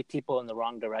sway people in the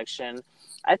wrong direction.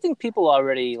 I think people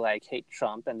already like hate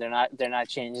Trump, and they're not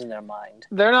changing their mind.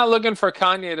 They're not looking for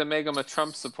Kanye to make him a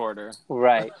Trump supporter,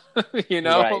 right?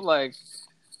 Right. Like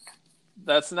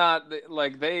that's not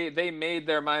like they made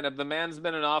their mind up. The man's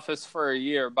been in office for a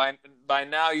year. By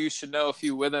now, you should know if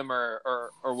you with him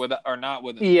or with or not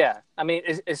with him. Yeah, I mean,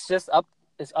 it's just up.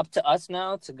 It's up to us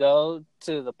now to go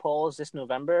to the polls this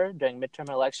November during midterm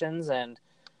elections and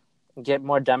get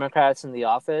more Democrats in the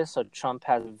office. So Trump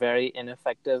has very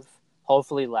ineffective,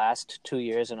 hopefully last 2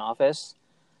 years in office.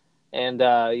 And,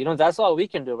 that's all we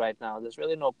can do right now. There's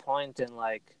really no point in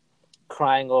like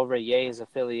crying over Ye's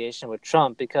affiliation with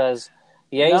Trump because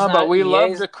but we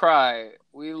love to cry.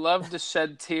 We love to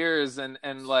shed tears and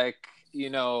like,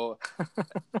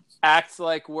 act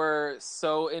like we're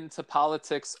so into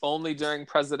politics only during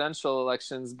presidential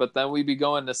elections, but then we be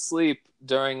going to sleep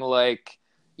during like,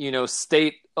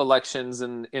 state elections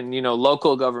and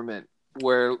local government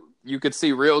where you could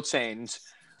see real change.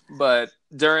 But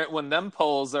when them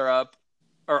polls are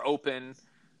open,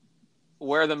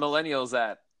 where are the millennials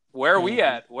at? Where are we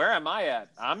at? Where am I at?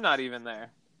 I'm not even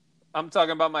there. I'm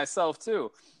talking about myself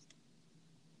too.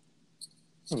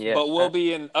 Yeah, but we'll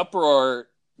be in uproar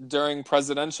during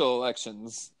presidential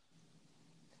elections.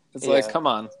 It's like, come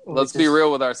on, let's be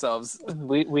real with ourselves.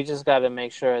 We just got to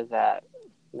make sure that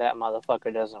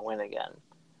motherfucker doesn't win again.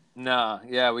 No,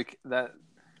 yeah, we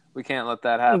can't let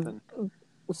that happen.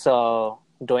 So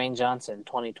Dwayne Johnson,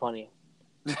 2020.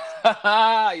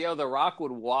 Yo, The Rock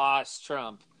would wash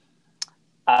Trump.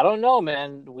 I don't know,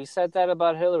 man. We said that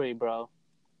about Hillary, bro.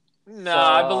 No,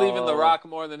 I believe in The Rock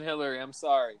more than Hillary. I'm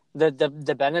sorry. The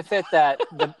benefit that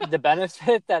the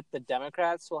benefit that the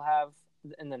Democrats will have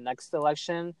in the next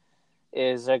election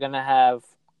is they're gonna have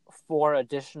 4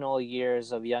 additional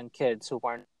years of young kids who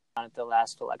weren't on at the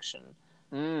last election.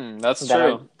 That's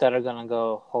true. That are gonna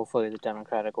go hopefully the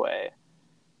Democratic way,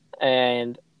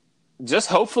 and just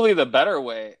hopefully the better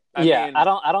way. I mean,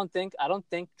 I don't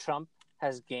think Trump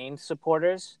has gained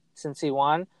supporters since he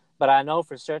won. But I know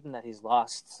for certain that he's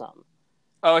lost some.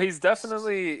 Oh, he's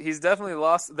definitely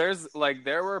lost.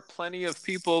 There were plenty of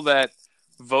people that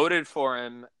voted for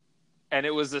him, and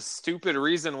it was a stupid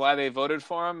reason why they voted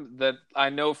for him that I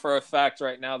know for a fact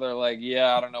right now they're like,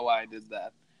 yeah, I don't know why I did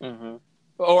that. Mm-hmm.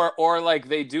 Or like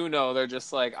they do know, they're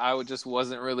just like, I just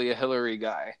wasn't really a Hillary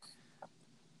guy.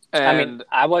 And, I mean,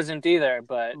 I wasn't either,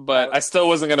 but I still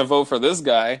wasn't going to vote for this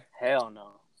guy. Hell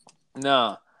no.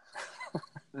 No.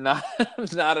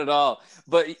 Not at all.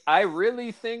 But I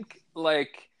really think,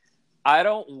 like, I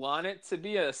don't want it to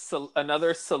be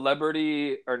another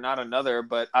celebrity, or not another,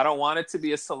 but I don't want it to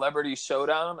be a celebrity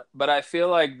showdown. But I feel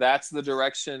like that's the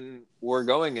direction we're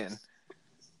going in.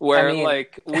 Where,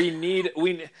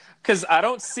 because I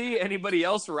don't see anybody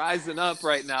else rising up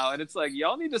right now. And it's like,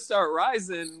 y'all need to start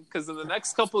rising, because in the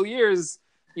next couple of years,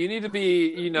 you need to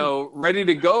be, ready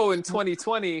to go in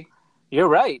 2020. You're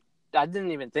right. I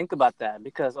didn't even think about that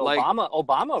because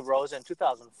Obama rose in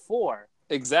 2004.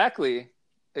 Exactly.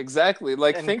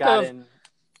 Like,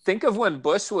 think of when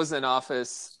Bush was in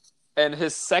office and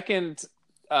his second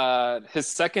rerun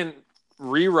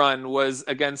was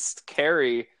against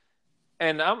Kerry.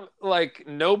 And I'm like,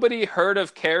 nobody heard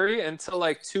of Kerry until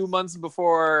like 2 months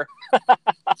before.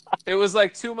 It was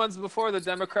like 2 months before the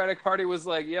Democratic Party was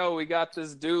like, yo, we got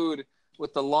this dude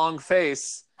with the long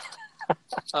face.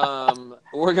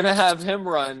 We're going to have him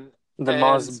run. The And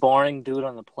most boring dude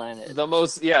on the planet. the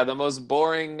most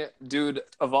boring dude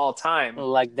of all time.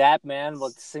 Like, that man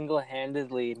will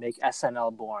single-handedly make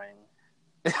SNL boring.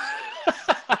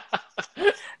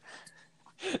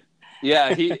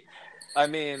 Yeah,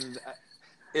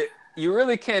 you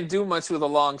really can't do much with a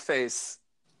long face.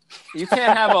 You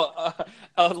can't have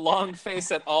a long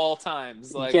face at all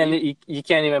times. Like You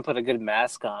can't even put a good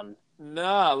mask on.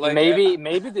 nah, like maybe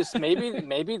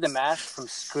the mask from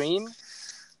Scream,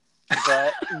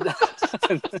 but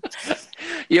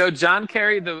yo, John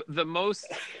Kerry, the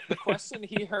question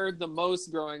he heard the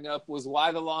most growing up was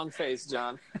why the long face,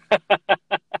 John.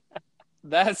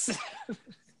 That's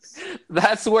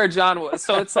where John was.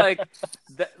 So it's like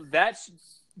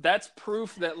that's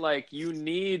proof that like you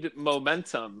need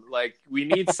momentum. Like we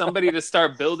need somebody to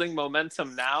start building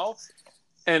momentum now.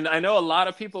 And I know a lot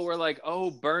of people were like,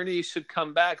 "Oh, Bernie should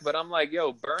come back," but I'm like,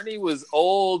 "Yo, Bernie was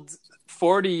old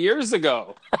 40 years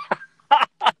ago."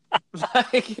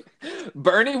 Like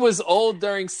Bernie was old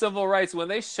during civil rights. When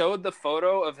they showed the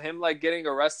photo of him like getting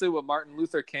arrested with Martin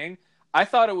Luther King, I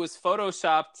thought it was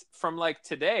photoshopped from like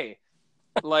today.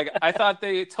 Like I thought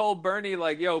they told Bernie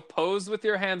like, "Yo, pose with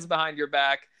your hands behind your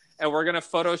back and we're going to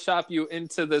photoshop you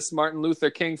into this Martin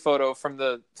Luther King photo from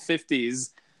the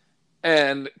 50s."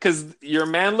 And cuz your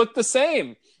man looked the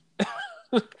same.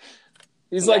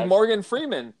 He's like Morgan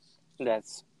Freeman.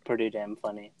 That's pretty damn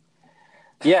funny.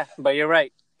 Yeah, but you're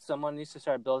right. Someone needs to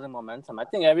start building momentum. I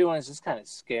think everyone is just kind of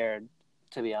scared,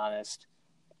 to be honest.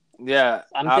 Yeah,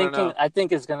 I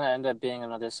think it's gonna end up being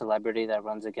another celebrity that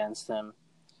runs against him.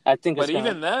 I think, but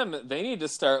even them, they need to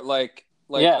start like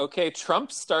okay,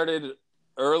 Trump started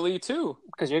early too,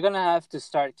 because you're gonna have to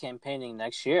start campaigning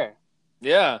next year.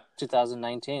 Yeah,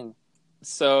 2019.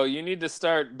 So you need to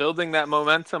start building that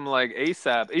momentum like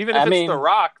ASAP. Even if it's The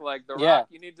Rock, like The Rock,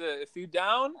 you need to. If you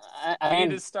down, you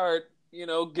need to start.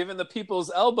 Giving the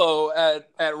people's elbow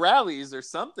at rallies or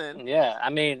something. Yeah, I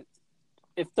mean,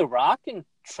 if The Rock and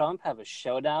Trump have a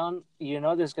showdown,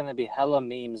 there's going to be hella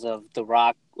memes of The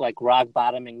Rock, like rock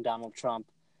bottoming Donald Trump.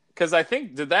 Because I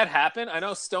think, did that happen? I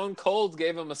know Stone Cold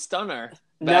gave him a stunner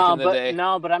back in the day.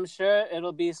 No, but I'm sure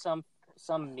it'll be some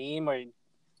meme or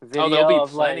video. Oh, there'll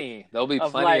be plenty. There'll be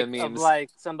plenty of memes. Of like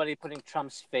somebody putting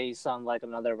Trump's face on like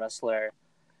another wrestler.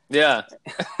 Yeah.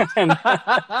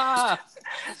 I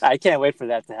can't wait for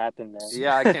that to happen, man.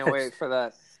 Yeah, I can't wait for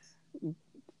that.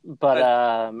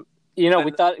 But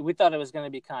we thought it was going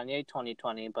to be Kanye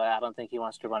 2020, but I don't think he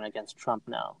wants to run against Trump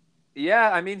now.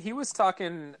 Yeah, I mean, he was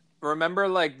talking. Remember,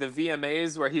 like the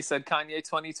VMAs where he said Kanye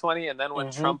 2020, and then when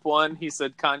Trump won, he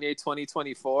said Kanye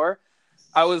 2024.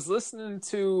 I was listening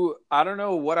to. I don't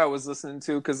know what I was listening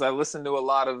to because I listened to a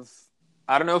lot of.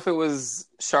 I don't know if it was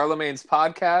Charlemagne's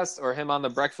podcast or him on the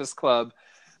Breakfast Club,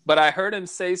 but I heard him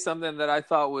say something that I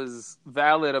thought was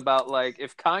valid about like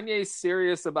if Kanye's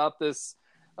serious about this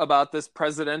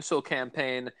presidential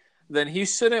campaign, then he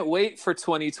shouldn't wait for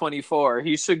 2024.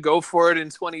 He should go for it in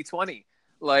 2020.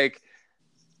 Like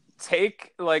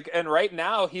and right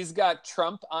now he's got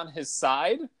Trump on his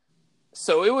side.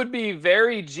 So it would be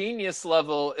very genius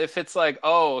level if it's like,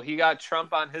 oh, he got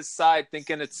Trump on his side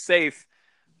thinking it's safe.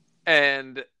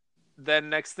 And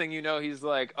then next thing you know, he's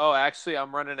like, oh, actually,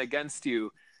 I'm running against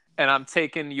you. And I'm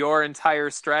taking your entire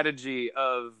strategy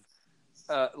of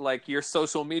like your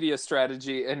social media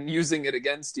strategy and using it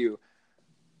against you.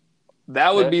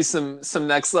 That would be some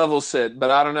next level shit.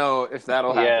 But I don't know if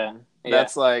that'll happen. Yeah.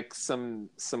 That's like some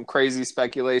crazy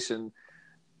speculation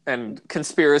and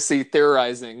conspiracy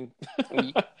theorizing.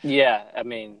 Yeah, I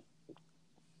mean,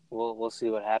 we'll see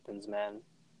what happens, man.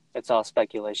 It's all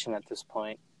speculation at this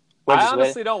point. I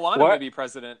honestly don't want him to be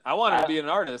president. I want him to be an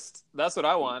artist. That's what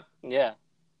I want. Yeah.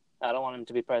 I don't want him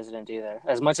to be president either.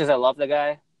 As much as I love the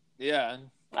guy, yeah,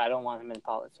 I don't want him in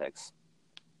politics.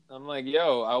 I'm like,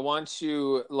 yo, I want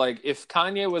you, like, if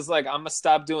Kanye was like, I'm going to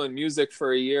stop doing music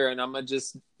for a year and I'm going to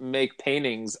just make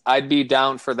paintings, I'd be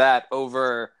down for that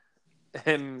over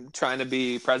him trying to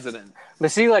be president.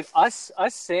 But see, like, us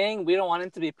saying we don't want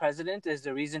him to be president is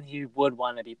the reason he would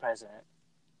want to be president.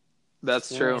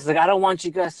 That's true. He's like, I don't want you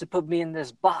guys to put me in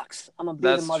this box. I'm going to be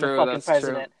the motherfucking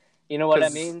president. True. You know what I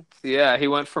mean? Yeah, he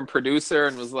went from producer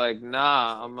and was like,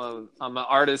 nah, I'm an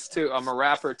artist too. I'm a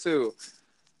rapper too.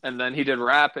 And then he did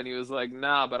rap and he was like,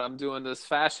 nah, but I'm doing this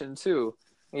fashion too.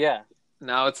 Yeah.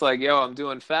 Now it's like, yo, I'm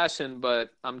doing fashion,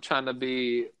 but I'm trying to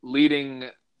be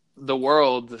leading the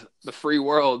world, the free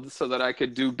world, so that I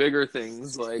could do bigger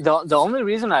things. Like the only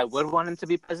reason I would want him to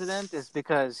be president is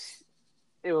because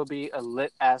it will be a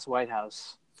lit ass White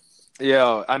House.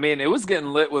 Yo, I mean, it was getting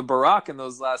lit with Barack in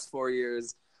those last 4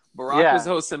 years. Barack was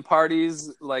hosting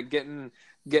parties, like getting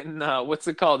what's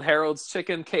it called, Harold's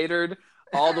Chicken catered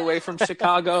all the way from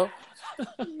Chicago.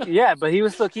 Yeah, but he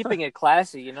was still keeping it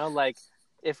classy, you know, like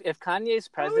if Kanye's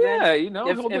president,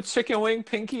 hold the chicken wing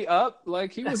pinky up,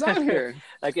 like he was out here.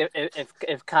 Like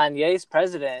if Kanye's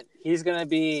president, he's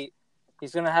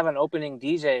gonna have an opening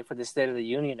DJ for the State of the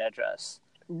Union address.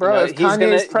 Bro, if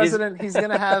Kanye's president, he's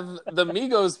gonna have the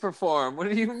Migos perform. What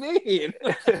do you mean?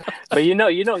 But you know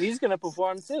he's gonna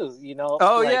perform too. You know.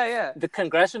 Oh, like, yeah. The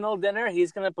congressional dinner,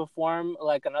 he's gonna perform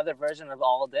like another version of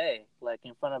All Day, like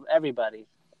in front of everybody.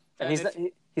 And he's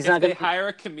not gonna hire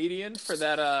a comedian for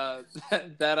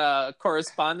that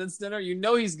correspondence dinner. You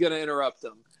know he's gonna interrupt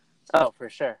them. Oh, for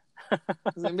sure.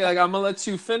 He's gonna be like, "I'm gonna let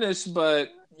you finish, but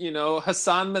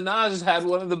Hassan Minaj had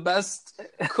one of the best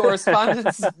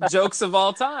correspondence jokes of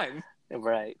all time."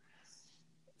 Right.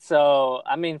 So,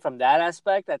 I mean, from that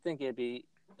aspect, I think it'd be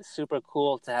super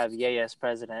cool to have Ye as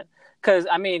president, because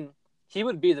I mean, he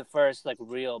would be the first like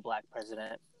real black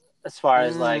president, as far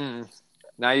as like.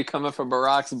 Now you coming for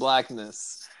Barack's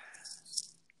blackness.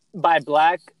 By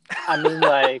black, I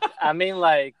mean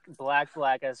like black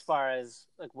as far as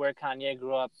like where Kanye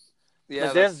grew up.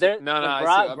 Yeah,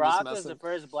 Barack is the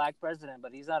first black president,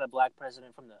 but he's not a black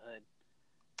president from the hood.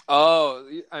 Oh,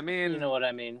 I mean, you know what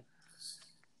I mean.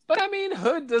 But I mean,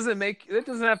 hood doesn't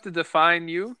have to define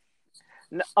you.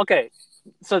 No, okay,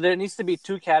 so there needs to be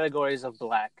two categories of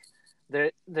black.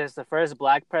 There's the first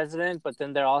black president, but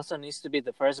then there also needs to be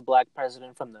the first black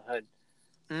president from the hood,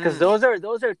 because those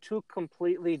are two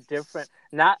completely different.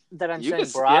 Not that I'm saying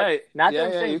Barack. I'm not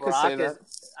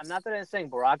that I'm saying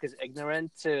Barack is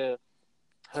ignorant to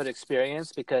hood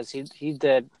experience, because he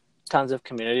did tons of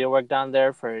community work down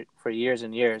there for years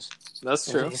and years. That's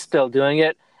true. He's still doing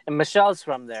it, and Michelle's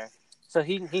from there, so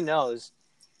he knows.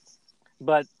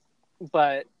 But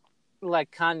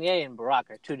like Kanye and Barack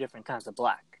are two different kinds of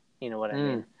black. You know what I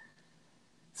mean?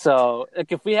 So,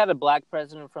 like, if we had a black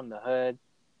president from the hood,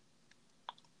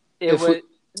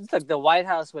 the White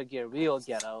House would get real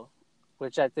ghetto,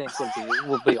 which I think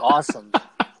would be awesome.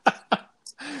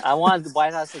 I want the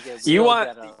White House to get real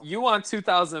ghetto. You want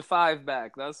 2005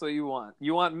 back. That's what you want.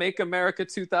 You want Make America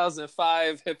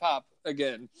 2005 hip hop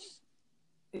again.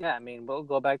 Yeah, I mean, we'll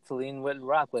go back to lean with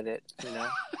rock with it, you know.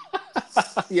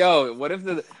 Yo, what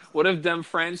if them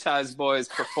franchise boys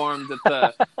performed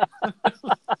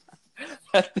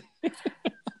at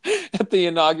the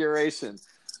inauguration?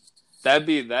 That'd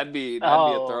be a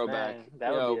throwback. Man,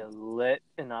 that would be a lit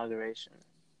inauguration.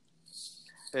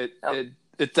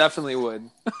 It definitely would.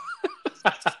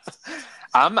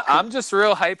 I'm just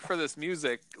real hyped for this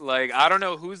music. Like, I don't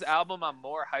know whose album I'm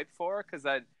more hyped for, because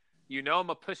I'm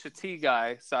a Pusha T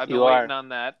guy, so I've been waiting on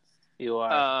that. You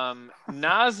are.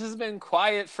 Nas has been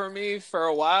quiet for me for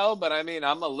a while, but I mean,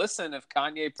 I'm gonna listen if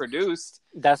Kanye produced.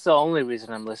 That's the only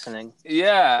reason I'm listening.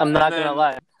 Yeah, I'm not gonna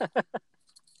lie.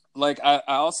 Like, I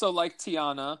also like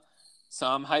Tiana, so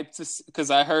I'm hyped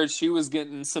because I heard she was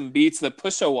getting some beats that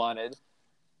Pusha wanted.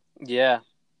 Yeah,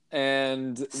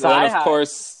 and then of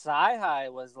course, Sci-Hi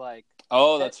was like,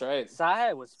 "Oh, that's right."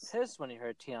 Sci-Hi was pissed when he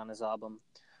heard Tiana's album.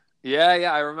 Yeah,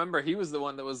 I remember he was the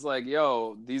one that was like,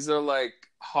 "Yo, these are like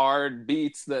hard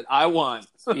beats that I want."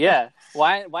 Yeah,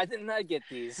 why didn't I get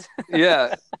these?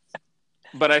 Yeah,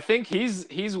 but I think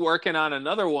he's working on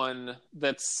another one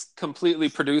that's completely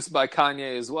produced by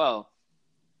Kanye as well.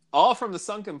 All from the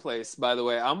Sunken Place, by the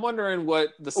way. I'm wondering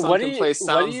what the Sunken Place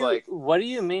sounds like. What do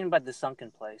you mean by the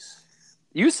Sunken Place?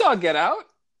 You saw Get Out,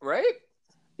 right?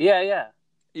 Yeah.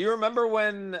 You remember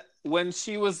when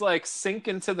she was like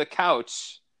sinking to the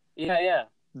couch? Yeah.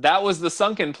 That was the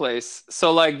Sunken Place.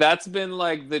 So like that's been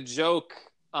like the joke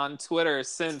on Twitter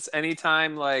since.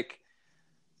 Anytime like,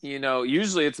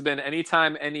 usually it's been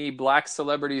anytime any black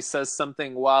celebrity says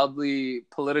something wildly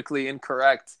politically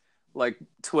incorrect, like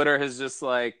Twitter has just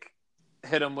like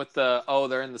hit them with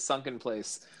they're in the Sunken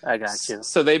Place. I got you.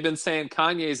 So they've been saying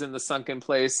Kanye's in the Sunken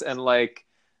Place, and like,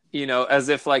 as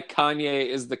if like Kanye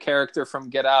is the character from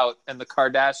Get Out and the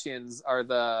Kardashians are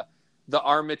the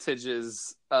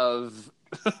Armitages of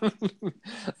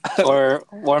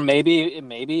or maybe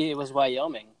it was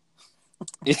Wyoming.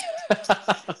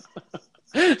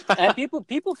 And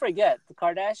people forget the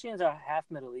Kardashians are half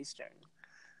Middle Eastern.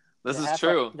 This is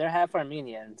true. They're half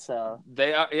Armenian, so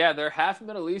they are. Yeah, they're half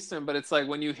Middle Eastern, but it's like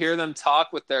when you hear them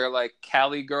talk with their like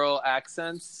Cali girl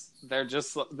accents, they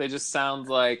just sound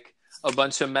like a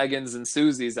bunch of Megans and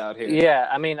Susies out here. Yeah,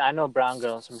 I mean, I know brown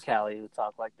girls from Cali who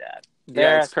talk like that.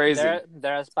 It's crazy.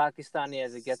 They're as Pakistani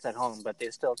as it gets at home, but they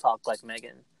still talk like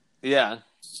Megan. Yeah.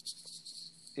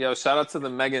 Yo, shout out to the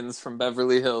Megans from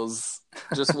Beverly Hills.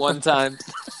 Just one time.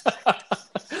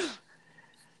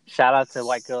 Shout out to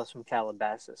white girls from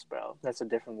Calabasas, bro. That's a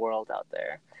different world out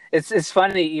there. It's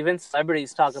funny. Even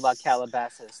celebrities talk about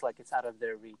Calabasas like it's out of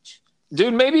their reach.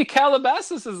 Dude, maybe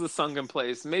Calabasas is the sunken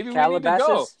place. Maybe we need to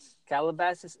go.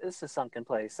 Calabasas is a sunken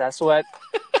place. That's what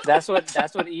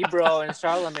Ebro and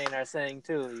Charlemagne are saying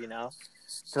too. You know,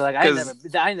 so like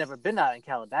I never been out in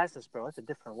Calabasas, bro. It's a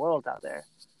different world out there.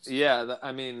 Yeah,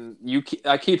 I mean,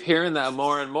 I keep hearing that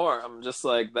more and more. I'm just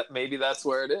like, that maybe that's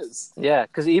where it is. Yeah,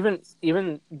 because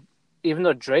even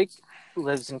though Drake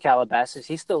lives in Calabasas,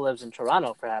 he still lives in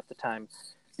Toronto for half the time.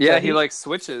 Yeah, So he like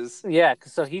switches. Yeah,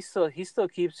 so he still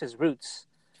keeps his roots.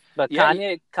 But yeah,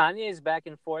 Kanye is back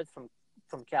and forth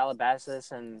from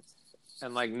Calabasas and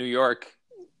like New York.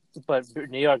 But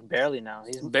New York barely now.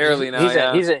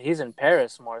 He's in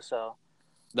Paris more so.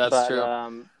 That's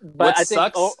true. But I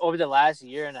think over the last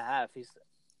year and a half, he's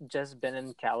just been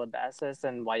in Calabasas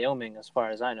and Wyoming, as far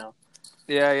as I know.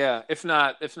 Yeah. If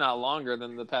not longer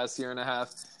than the past year and a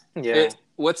half. Yeah.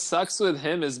 What sucks with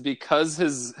him is because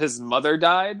his mother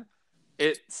died.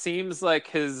 It seems like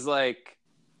his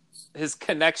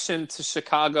connection to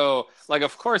Chicago. Like,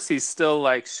 of course, he's still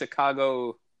like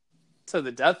Chicago to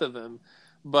the death of him,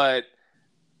 but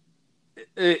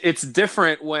it's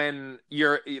different when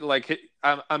you're like,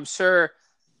 I'm sure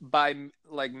by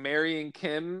like marrying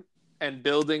Kim and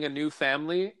building a new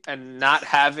family and not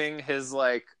having his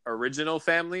like original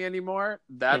family anymore,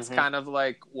 that's kind of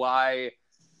like why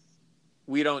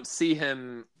we don't see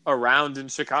him around in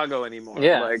Chicago anymore.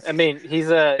 Yeah, like, I mean,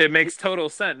 it makes total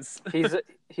sense.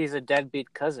 he's a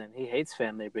deadbeat cousin. He hates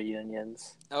family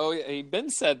reunions. Oh yeah, he been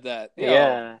said that.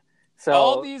 Yeah. So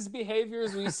all these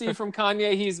behaviors we see from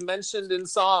Kanye, he's mentioned in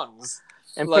songs.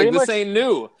 And like, this ain't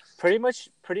new. Pretty much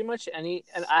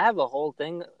and I have a whole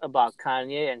thing about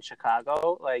Kanye and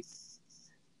Chicago. Like,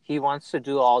 he wants to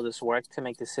do all this work to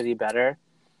make the city better,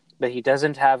 but he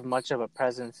doesn't have much of a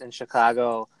presence in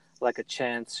Chicago, like a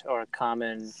Chance or a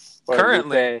Common or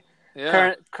currently.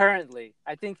 Currently,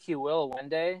 I think he will one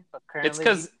day, but currently it's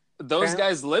because those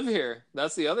guys live here.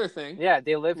 That's the other thing. Yeah,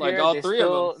 they live like, here. All three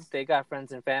of them. They got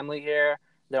friends and family here.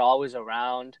 They're always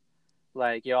around.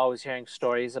 Like, you're always hearing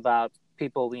stories about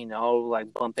people we know,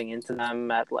 like, bumping into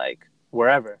them at, like,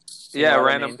 wherever. Yeah,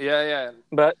 random. I mean? Yeah.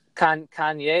 But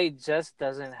Kanye just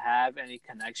doesn't have any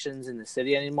connections in the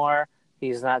city anymore.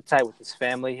 He's not tight with his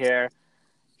family here.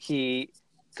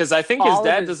 Because I think his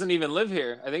dad doesn't even live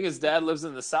here. I think his dad lives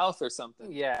in the South or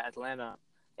something. Yeah, Atlanta.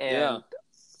 And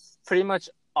pretty much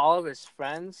all of his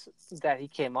friends that he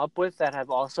came up with that have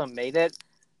also made it,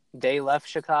 they left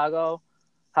Chicago.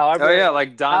 However,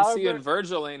 like Don C and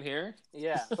Virgil ain't here.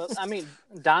 Yeah, but I mean,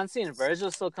 Don C and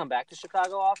Virgil still come back to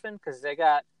Chicago often because they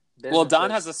got businesses. Well, Don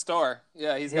has a store.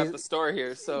 Yeah, he's got the store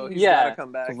here, so he's got to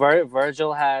come back.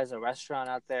 Virgil has a restaurant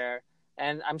out there,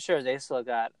 and I'm sure they still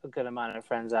got a good amount of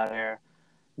friends out here.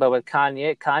 But with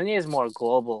Kanye is more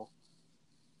global.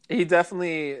 He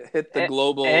definitely hit the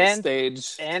global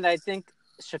stage. And I think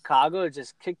Chicago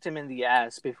just kicked him in the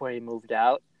ass before he moved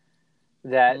out.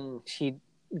 That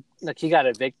he got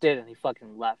evicted and he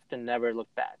fucking left and never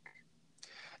looked back.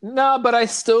 No, but I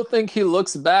still think he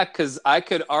looks back because I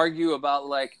could argue about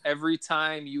like every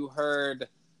time you heard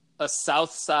a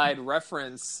South Side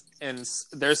reference, and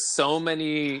there's so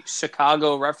many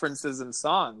Chicago references in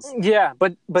songs. Yeah,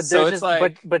 but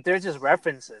they're just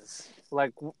references.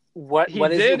 Like what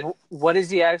is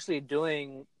he actually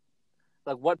doing?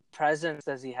 Like, what presence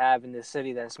does he have in the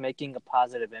city that's making a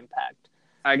positive impact?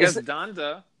 I guess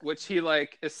Donda, which he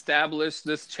like established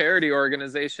this charity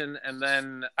organization and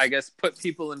then I guess put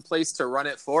people in place to run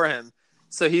it for him.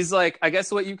 So he's like, I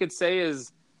guess what you could say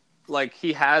is like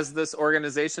he has this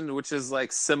organization which is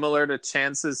like similar to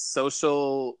Chance's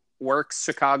Social Works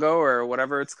Chicago or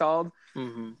whatever it's called.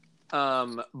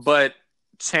 Mm-hmm. But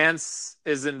Chance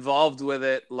is involved with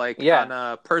it like on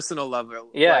a personal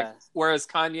level. Yeah. Like, whereas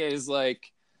Kanye is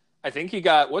like, I think he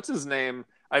got, what's his name?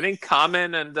 I think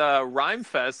Common and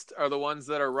Rhymefest are the ones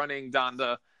that are running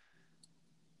Donda.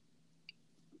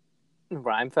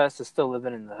 Rhymefest is still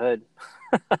living in the hood.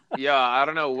 Yeah, I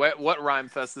don't know what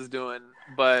Rhymefest is doing,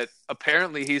 but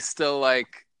apparently he's still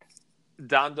like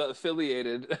Donda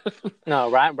affiliated.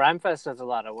 No, Rhymefest does a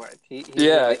lot of work. He's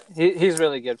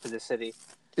really good for the city.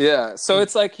 Yeah, so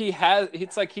it's like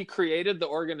he created the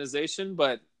organization,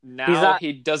 but now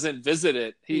he doesn't visit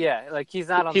it. He's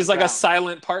not on. He's the like ground. a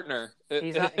silent partner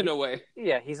in a way.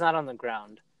 Yeah, he's not on the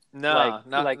ground. No,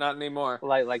 not anymore.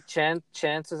 Like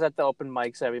Chance is at the open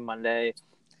mics every Monday.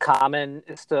 Common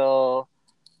is still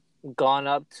gone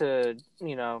up to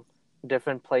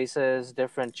different places,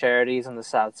 different charities on the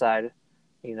South Side.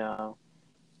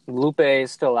 Lupe is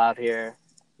still out here.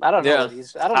 I don't know Yeah. what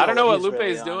he's. I don't I know don't know what he's Lupe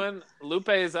really is on. doing. Lupe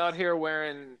is out here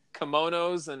wearing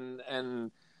kimonos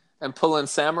and pulling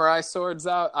samurai swords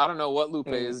out. I don't know what Lupe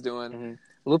Mm-hmm. is doing. Mm-hmm.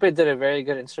 Lupe did a very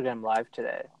good Instagram live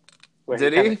today,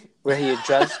 Did he? where he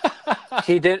addressed.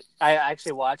 He did. I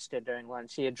actually watched it during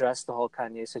lunch. He addressed the whole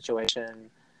Kanye situation,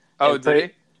 Oh, and did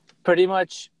he? pretty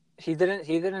much he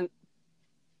didn't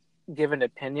give an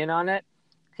opinion on it.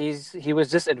 He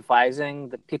was just advising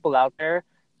the people out there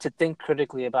to think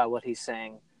critically about what he's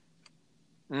saying.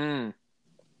 Mm.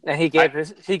 And he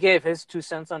gave his 2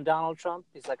 cents on Donald Trump.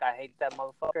 He's like, I hate that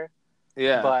motherfucker.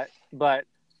 Yeah. But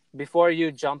before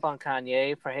you jump on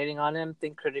Kanye for hating on him,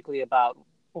 think critically about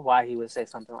why he would say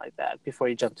something like that before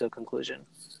you jump to a conclusion.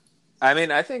 I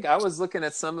mean, I think I was looking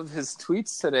at some of his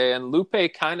tweets today, and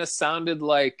Lupe kind of sounded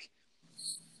like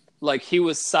he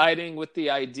was siding with the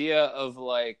idea of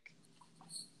like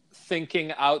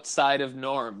thinking outside of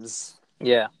norms.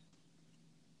 Yeah.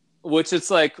 Which it's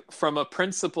like from a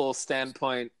principle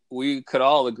standpoint, we could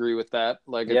all agree with that.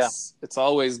 Like it's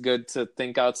always good to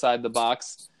think outside the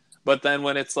box. But then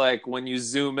when it's like when you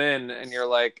zoom in and you're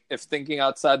like, if thinking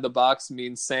outside the box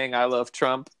means saying I love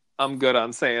Trump, I'm good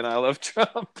on saying I love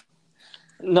Trump.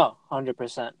 No,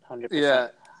 100%. Yeah.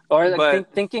 Or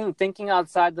like thinking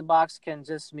outside the box can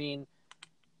just mean,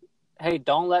 hey,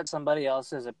 don't let somebody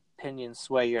else's opinion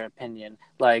sway your opinion.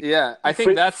 Like, yeah, I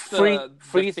think that's free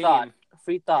thought.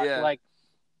 Free thought. Yeah. Like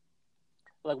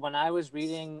when I was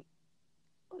reading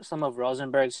some of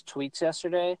Rosenberg's tweets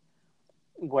yesterday,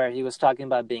 where he was talking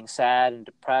about being sad and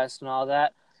depressed and all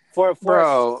that.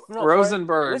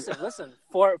 Rosenberg. Listen.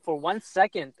 For 1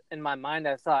 second in my mind,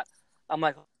 I'm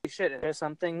like, holy shit, is there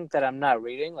something that I'm not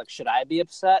reading? Like, should I be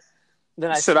upset?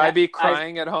 Then I be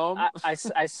crying at home?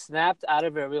 I snapped out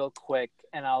of it real quick,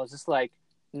 and I was just like,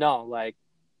 no, like,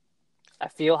 I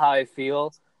feel how I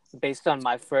feel based on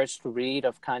my first read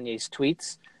of Kanye's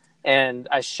tweets, and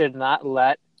I should not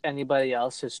let anybody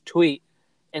else's tweet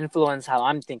influence how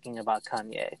I'm thinking about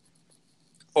Kanye.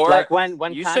 Or like when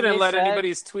you Kanye shouldn't let said,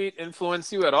 anybody's tweet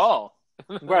influence you at all.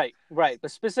 right.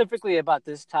 But specifically about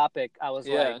this topic, I was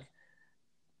like,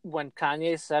 when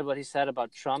Kanye said what he said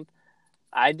about Trump,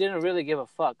 I didn't really give a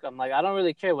fuck. I'm like, I don't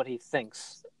really care what he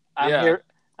thinks.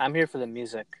 I'm here for the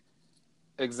music.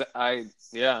 I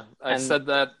said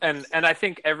that, and I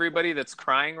think everybody that's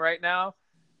crying right now,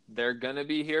 they're gonna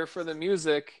be here for the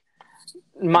music.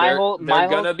 They're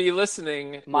gonna be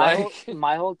listening. My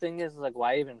whole thing is like,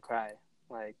 why even cry?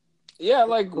 Like, yeah,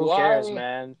 like who cares,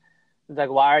 man? Like,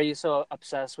 why are you so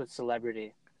obsessed with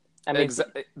celebrity? I mean,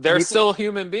 they're still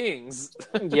human beings.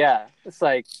 Yeah, it's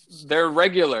like they're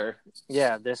regular.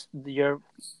 Yeah,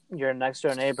 your next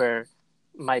door neighbor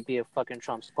might be a fucking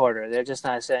Trump supporter. They're just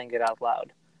not saying it out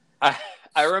loud.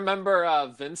 I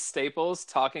remember Vince Staples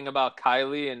talking about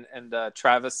Kylie and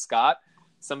Travis Scott.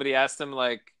 Somebody asked him,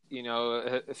 like, you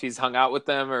know, if he's hung out with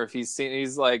them or if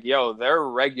he's like, yo, they're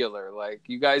regular. Like,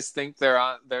 you guys think they're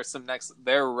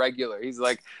regular. He's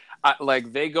like,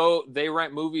 they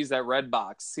rent movies at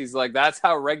Redbox. He's like, that's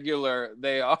how regular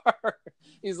they are.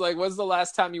 He's like, when's the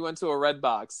last time you went to a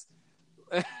Redbox?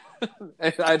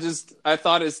 I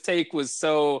thought his take was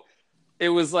so, it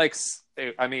was like,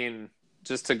 I mean,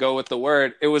 just to go with the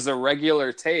word, it was a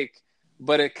regular take,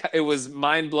 but it was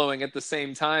mind-blowing at the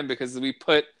same time because we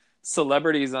put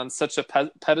celebrities on such a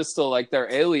pedestal like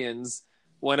they're aliens,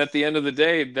 when at the end of the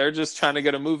day, they're just trying to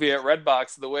get a movie at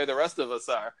Redbox the way the rest of us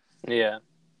are. Yeah.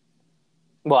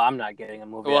 Well, I'm not getting a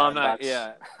movie. Well, I'm not.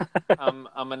 Yeah, I'm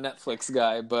a Netflix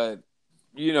guy, but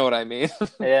you know what I mean.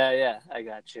 Yeah, I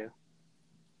got you.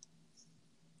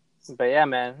 But yeah,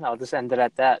 man, I'll just end it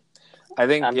at that. I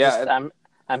think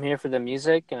I'm here for the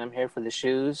music, and I'm here for the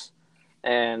shoes,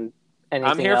 and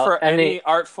anything. I'm here for any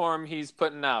art form he's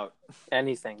putting out.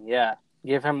 Anything, yeah.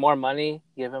 Give him more money,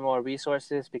 give him more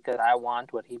resources, because I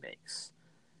want what he makes.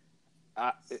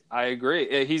 I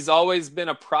agree. He's always been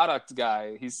a product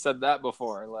guy. He's said that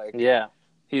before. Like, yeah,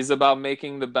 he's about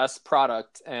making the best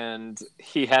product, and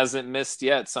he hasn't missed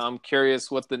yet. So I'm curious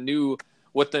what the new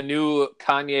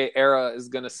Kanye era is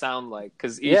going to sound like,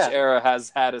 because each era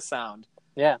has had a sound.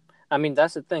 Yeah, I mean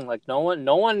that's the thing. Like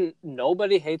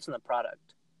nobody hates on the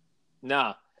product.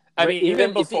 Nah, I mean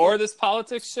even before this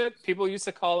politics shit, people used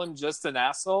to call him just an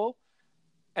asshole,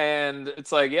 and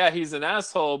it's like, yeah, he's an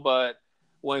asshole, but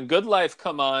when Good Life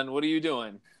come on, what are you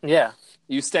doing? Yeah.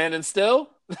 You standing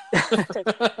still?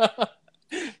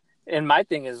 And my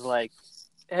thing is like,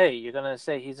 hey, you're going to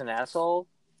say he's an asshole,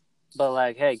 but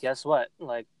like, hey, guess what?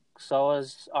 Like, so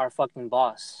is our fucking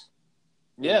boss.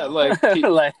 Yeah, like,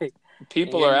 like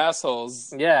people are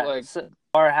assholes. Yeah, like,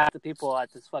 or half the people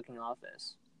at this fucking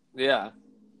office. Yeah.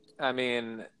 I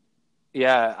mean,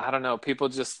 yeah, I don't know. People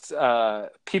just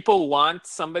people want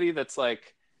somebody that's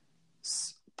like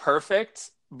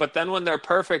perfect, but then when they're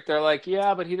perfect, they're like,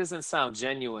 yeah, but he doesn't sound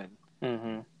genuine.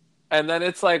 Mm-hmm. And then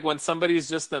it's like when somebody's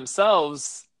just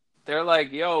themselves, they're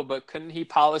like, yo, but couldn't he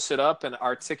polish it up and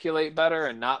articulate better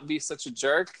and not be such a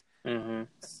jerk? Mm-hmm.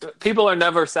 People are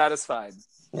never satisfied.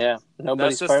 Yeah, That's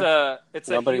nobody's just perfect. it's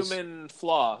a Nobody's. human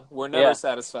flaw. We're never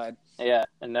satisfied. Yeah,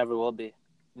 it never will be.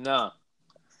 No.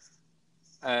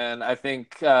 And I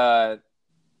think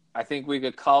we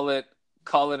could call it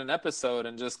an episode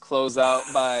and just close out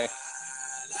by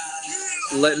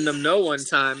letting them know one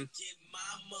time.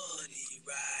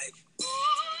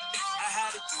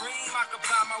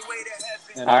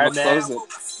 And All I'm right, gonna man.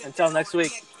 close it. Until next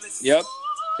week. Yep.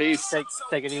 Peace.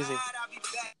 Take it easy.